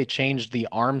believe they changed the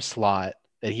arm slot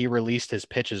that he released his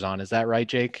pitches on. Is that right,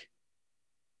 Jake?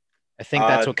 I think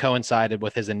that's what coincided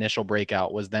with his initial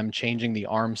breakout, was them changing the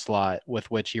arm slot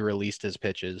with which he released his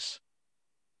pitches.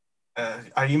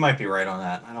 You might be right on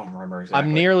that. I don't remember exactly.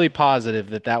 I'm nearly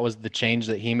positive that was the change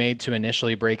that he made to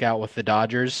initially break out with the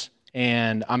Dodgers.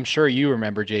 And I'm sure you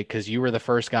remember, Jake, because you were the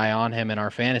first guy on him in our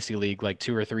fantasy league like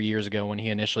 2 or 3 years ago when he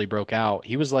initially broke out.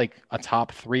 He was like a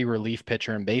top 3 relief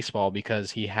pitcher in baseball because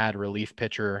he had relief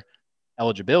pitcher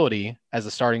eligibility as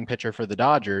a starting pitcher for the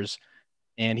Dodgers.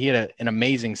 And he had an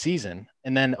amazing season.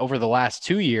 And then over the last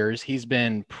 2 years, he's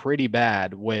been pretty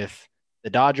bad with the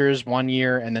Dodgers 1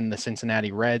 year and then the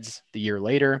Cincinnati Reds the year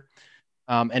later.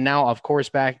 And now, of course,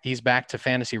 he's back to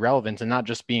fantasy relevance, and not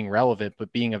just being relevant,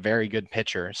 but being a very good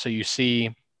pitcher. So you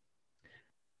see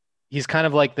he's kind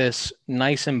of like this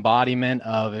nice embodiment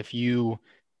of, if you,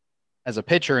 as a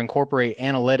pitcher, incorporate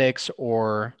analytics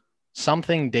or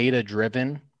something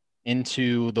data-driven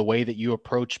into the way that you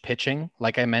approach pitching.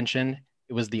 Like I mentioned,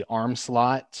 it was the arm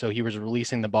slot. So he was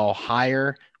releasing the ball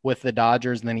higher with the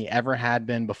Dodgers than he ever had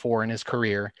been before in his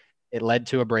career. It led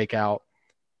to a breakout.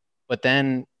 But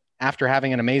then after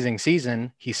having an amazing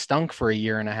season, he stunk for a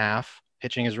year and a half.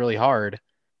 Pitching is really hard.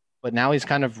 But now he's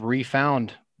kind of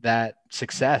refound that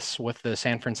success with the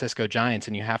San Francisco Giants.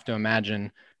 And you have to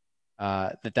imagine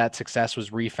that success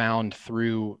was refound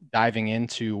through diving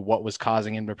into what was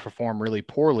causing him to perform really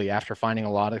poorly after finding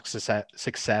a lot of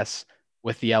success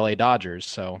with the LA Dodgers.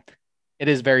 So it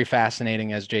is very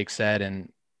fascinating, as Jake said.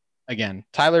 And again,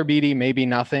 Tyler Beede may be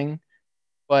nothing,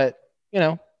 but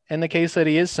in the case that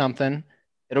he is something,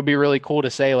 it'll be really cool to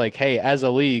say like, hey, as a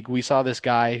league, we saw this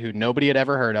guy who nobody had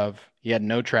ever heard of. He had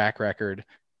no track record,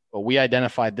 but we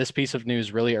identified this piece of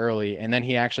news really early, and then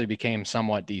he actually became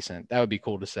somewhat decent. That would be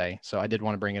cool to say. So I did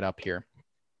want to bring it up here.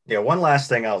 Yeah, one last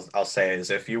thing I'll say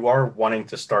is if you are wanting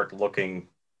to start looking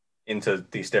into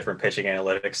these different pitching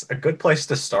analytics, a good place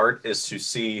to start is to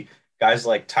see guys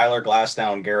like Tyler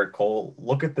Glasnow and Garrett Cole.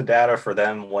 Look at the data for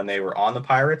them when they were on the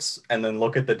Pirates, and then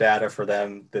look at the data for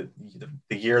them the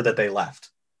year that they left,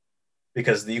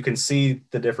 because you can see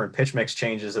the different pitch mix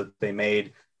changes that they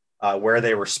made, where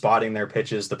they were spotting their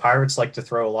pitches. The Pirates like to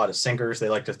throw a lot of sinkers. They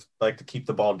like to keep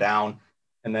the ball down,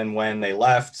 and then when they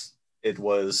left, it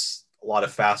was a lot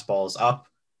of fastballs up.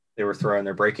 They were throwing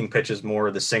their breaking pitches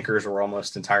more. The sinkers were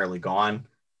almost entirely gone.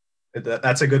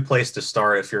 That's a good place to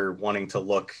start if you're wanting to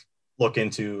look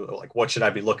into like, what should I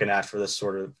be looking at for this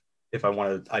sort of, if I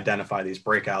want to identify these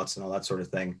breakouts and all that sort of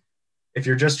thing. If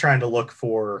you're just trying to look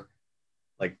for,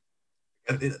 like,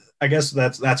 I guess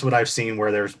that's what I've seen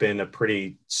where there's been a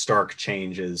pretty stark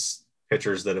change is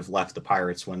pitchers that have left the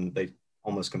Pirates when they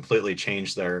almost completely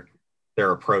changed their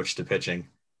approach to pitching.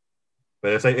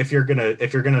 But if you're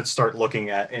gonna start looking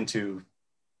into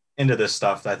this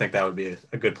stuff, I think that would be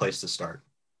a good place to start,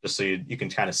 just so you can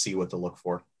kind of see what to look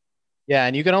for. Yeah,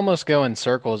 and you can almost go in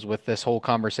circles with this whole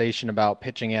conversation about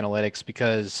pitching analytics,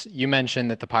 because you mentioned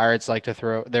that the Pirates like to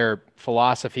throw, their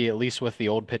philosophy, at least with the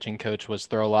old pitching coach, was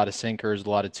throw a lot of sinkers, a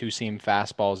lot of two-seam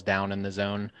fastballs down in the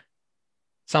zone.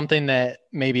 Something that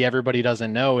maybe everybody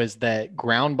doesn't know is that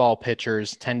ground ball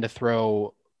pitchers tend to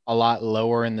throw a lot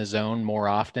lower in the zone more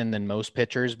often than most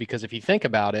pitchers, because if you think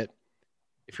about it,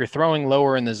 if you're throwing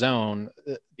lower in the zone,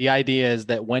 the idea is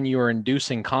that when you are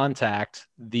inducing contact,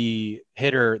 the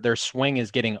hitter, their swing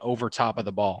is getting over top of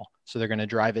the ball. So they're going to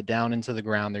drive it down into the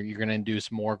ground. You're going to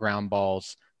induce more ground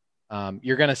balls.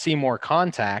 You're going to see more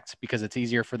contact because it's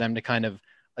easier for them to kind of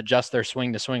adjust their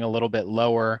swing to swing a little bit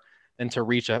lower than to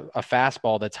reach a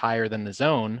fastball that's higher than the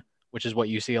zone, which is what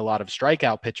you see a lot of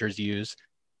strikeout pitchers use.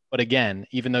 But again,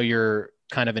 even though you're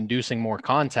kind of inducing more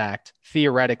contact,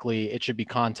 theoretically, it should be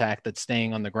contact that's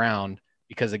staying on the ground,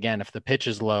 because again, if the pitch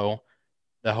is low,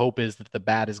 the hope is that the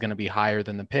bat is going to be higher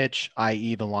than the pitch,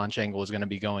 i.e. the launch angle is going to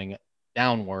be going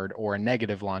downward or a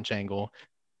negative launch angle.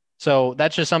 So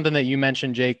that's just something that you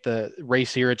mentioned, Jake. The Ray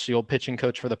Searich, the old pitching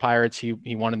coach for the Pirates,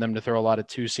 he wanted them to throw a lot of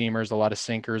two-seamers, a lot of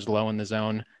sinkers low in the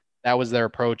zone. That was their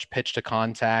approach, pitch to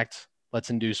contact. Let's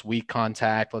induce weak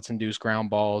contact. Let's induce ground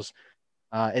balls.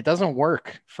 It doesn't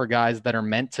work for guys that are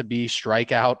meant to be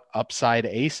strikeout upside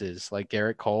aces like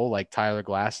Garrett Cole, like Tyler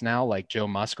Glasnow, like Joe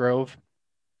Musgrove.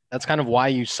 That's kind of why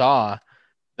you saw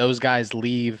those guys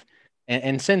leave.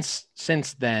 And since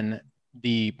then,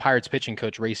 the Pirates pitching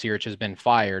coach, Ray Searich, has been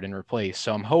fired and replaced.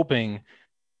 So I'm hoping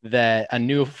that a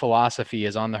new philosophy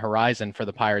is on the horizon for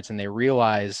the Pirates and they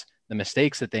realize the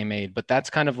mistakes that they made. But that's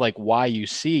kind of like why you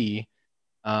see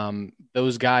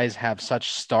those guys have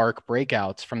such stark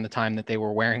breakouts from the time that they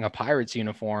were wearing a Pirates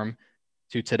uniform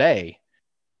to today.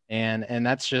 And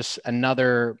that's just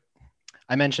another,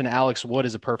 I mentioned Alex Wood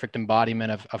is a perfect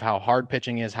embodiment of how hard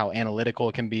pitching is, how analytical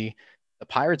it can be. The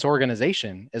Pirates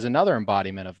organization is another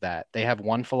embodiment of that. They have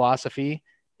one philosophy.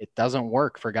 It doesn't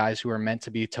work for guys who are meant to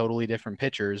be totally different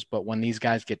pitchers. But when these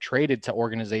guys get traded to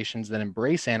organizations that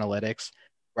embrace analytics,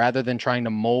 rather than trying to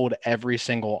mold every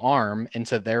single arm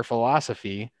into their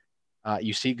philosophy,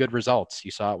 you see good results.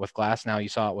 You saw it with Glasnow, you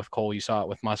saw it with Cole, you saw it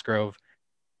with Musgrove.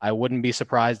 I wouldn't be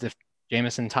surprised if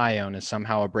Jameson Taillon is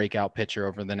somehow a breakout pitcher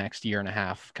over the next year and a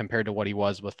half compared to what he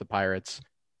was with the Pirates.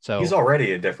 So he's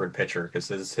already a different pitcher because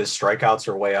his strikeouts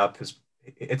are way up.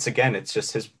 It's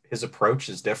just his approach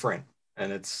is different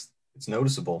and it's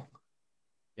noticeable.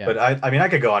 Yeah. But I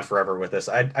could go on forever with this.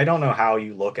 I don't know how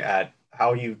you look at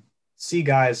how you see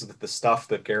guys with the stuff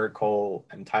that Garrett Cole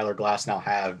and Tyler Glasnow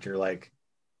have. You're like,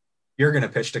 you're going to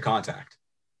pitch to contact.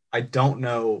 I don't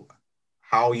know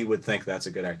how you would think that's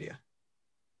a good idea.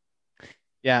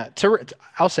 Yeah,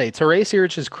 I'll say to Ray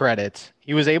Searich's credit,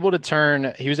 he was able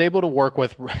to work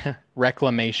with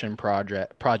reclamation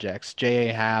projects,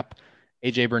 J.A. Happ,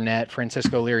 A.J. Burnett,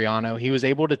 Francisco Liriano. He was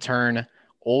able to turn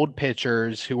old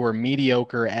pitchers who were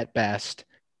mediocre at best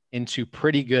into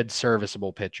pretty good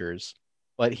serviceable pitchers,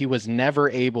 but he was never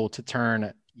able to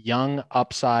turn young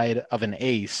upside of an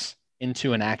ace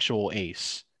into an actual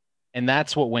ace. And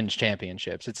that's what wins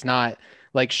championships. It's not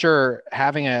like, sure,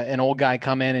 having an old guy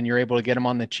come in and you're able to get him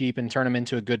on the cheap and turn him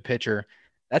into a good pitcher,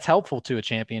 that's helpful to a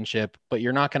championship, but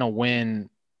you're not going to win.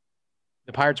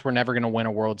 The Pirates were never going to win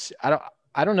a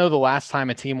I don't know the last time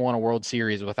a team won a World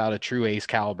Series without a true ace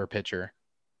caliber pitcher.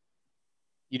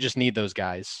 You just need those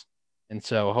guys. And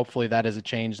so hopefully that is a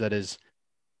change that is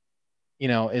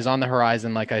on the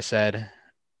horizon. Like I said,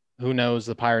 who knows?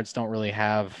 The Pirates don't really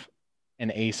have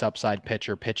an ace upside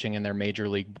pitcher pitching in their major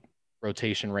league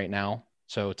rotation right now.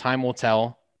 So time will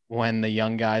tell when the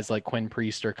young guys like Quinn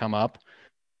Priester come up,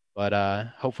 but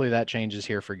hopefully that changes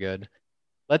here for good.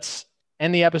 Let's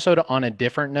end the episode on a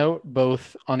different note,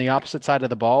 both on the opposite side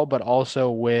of the ball, but also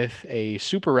with a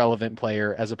super relevant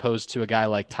player as opposed to a guy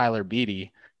like Tyler Beede,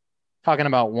 talking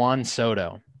about Juan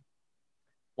Soto.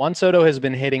 Juan Soto has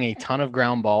been hitting a ton of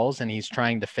ground balls, and he's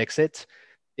trying to fix it.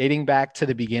 Dating back to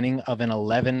the beginning of an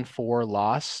 11-4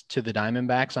 loss to the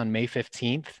Diamondbacks on May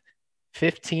 15th,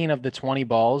 15 of the 20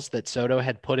 balls that Soto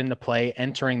had put into play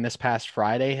entering this past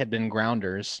Friday had been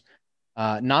grounders.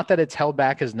 Not that it's held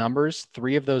back his numbers.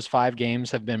 3 of those 5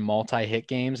 games have been multi-hit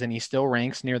games, and he still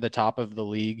ranks near the top of the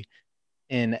league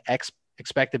in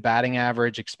expected batting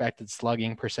average, expected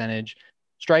slugging percentage,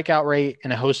 strikeout rate,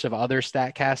 and a host of other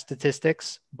StatCast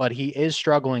statistics, but he is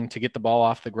struggling to get the ball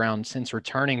off the ground since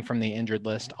returning from the injured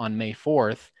list on May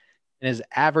 4th, and his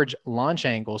average launch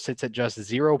angle sits at just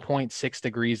 0.6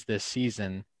 degrees this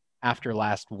season after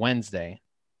last Wednesday.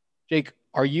 Jake,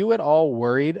 are you at all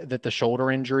worried that the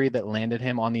shoulder injury that landed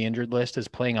him on the injured list is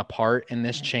playing a part in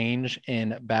this change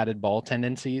in batted ball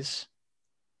tendencies?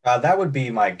 That would be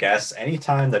my guess.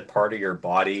 Anytime that part of your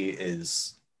body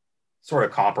is sort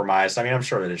of compromised. I mean, I'm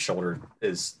sure that his shoulder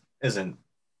isn't,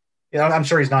 I'm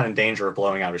sure he's not in danger of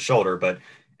blowing out his shoulder, but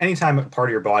anytime part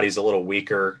of your body is a little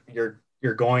weaker,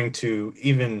 you're going to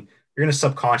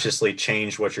subconsciously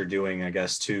change what you're doing, I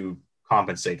guess, to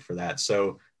compensate for that.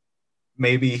 So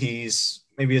maybe his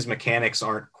mechanics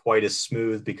aren't quite as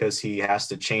smooth because he has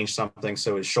to change something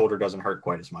so his shoulder doesn't hurt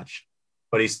quite as much.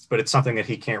 But it's something that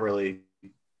he can't really,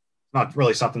 not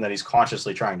really something that he's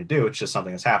consciously trying to do. It's just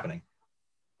something that's happening.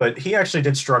 But he actually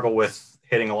did struggle with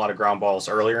hitting a lot of ground balls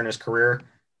earlier in his career,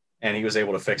 and he was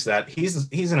able to fix that.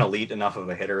 He's an elite enough of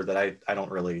a hitter that I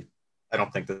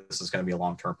don't think that this is going to be a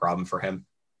long-term problem for him.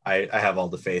 I have all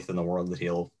the faith in the world that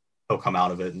he'll come out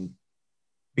of it and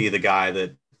be the guy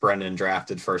that Brendan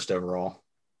drafted first overall.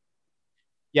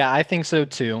 Yeah, I think so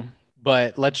too.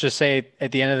 But let's just say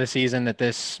at the end of the season I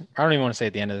don't even want to say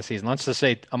at the end of the season. Let's just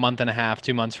say a month and a half,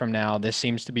 2 months from now, this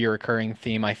seems to be a recurring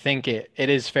theme. I think it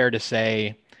is fair to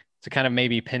say, to kind of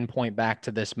maybe pinpoint back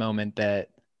to this moment, that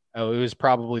it was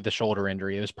probably the shoulder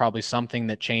injury. It was probably something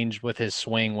that changed with his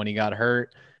swing when he got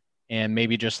hurt, and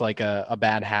maybe just like a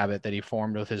bad habit that he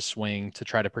formed with his swing to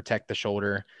try to protect the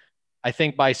shoulder. I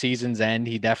think by season's end,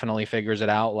 he definitely figures it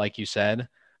out, like you said.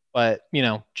 But,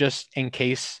 just in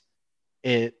case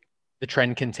the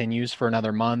trend continues for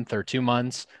another month or 2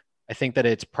 months, I think that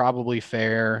it's probably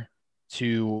fair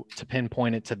to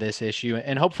pinpoint it to this issue.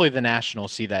 And hopefully the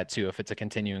Nationals see that too, if it's a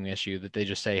continuing issue, that they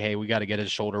just say, hey, we got to get his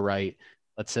shoulder right.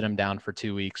 Let's sit him down for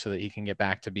 2 weeks so that he can get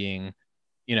back to being,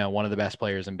 one of the best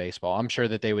players in baseball. I'm sure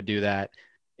that they would do that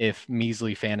if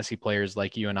measly fantasy players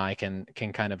like you and I can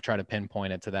kind of try to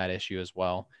pinpoint it to that issue as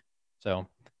well. So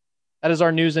that is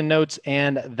our news and notes.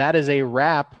 And that is a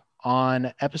wrap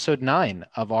on episode 9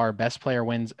 of our Best Player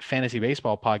Wins Fantasy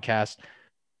Baseball podcast.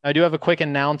 I do have a quick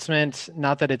announcement,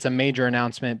 not that it's a major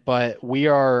announcement, but we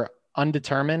are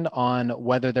undetermined on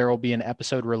whether there will be an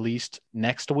episode released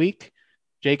next week.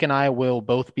 Jake and I will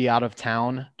both be out of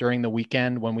town during the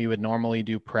weekend when we would normally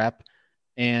do prep.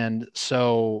 And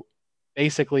so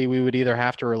basically we would either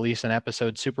have to release an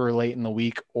episode super late in the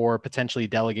week or potentially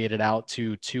delegate it out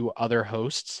to 2 other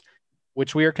hosts,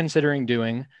 which we are considering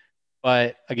doing.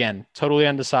 But again, totally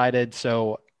undecided.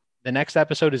 So the next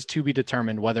episode is to be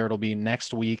determined whether it'll be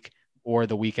next week or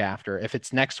the week after. If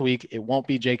it's next week, it won't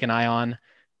be Jake and I on.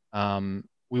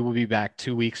 We will be back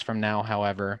 2 weeks from now,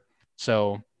 however.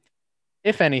 So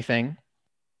if anything,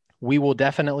 we will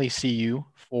definitely see you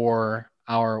for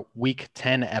our week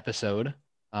 10 episode.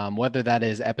 Whether that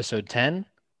is episode 10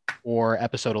 or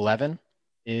episode 11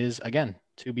 is, again,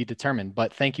 to be determined.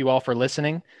 But thank you all for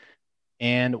listening,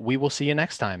 and we will see you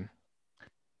next time.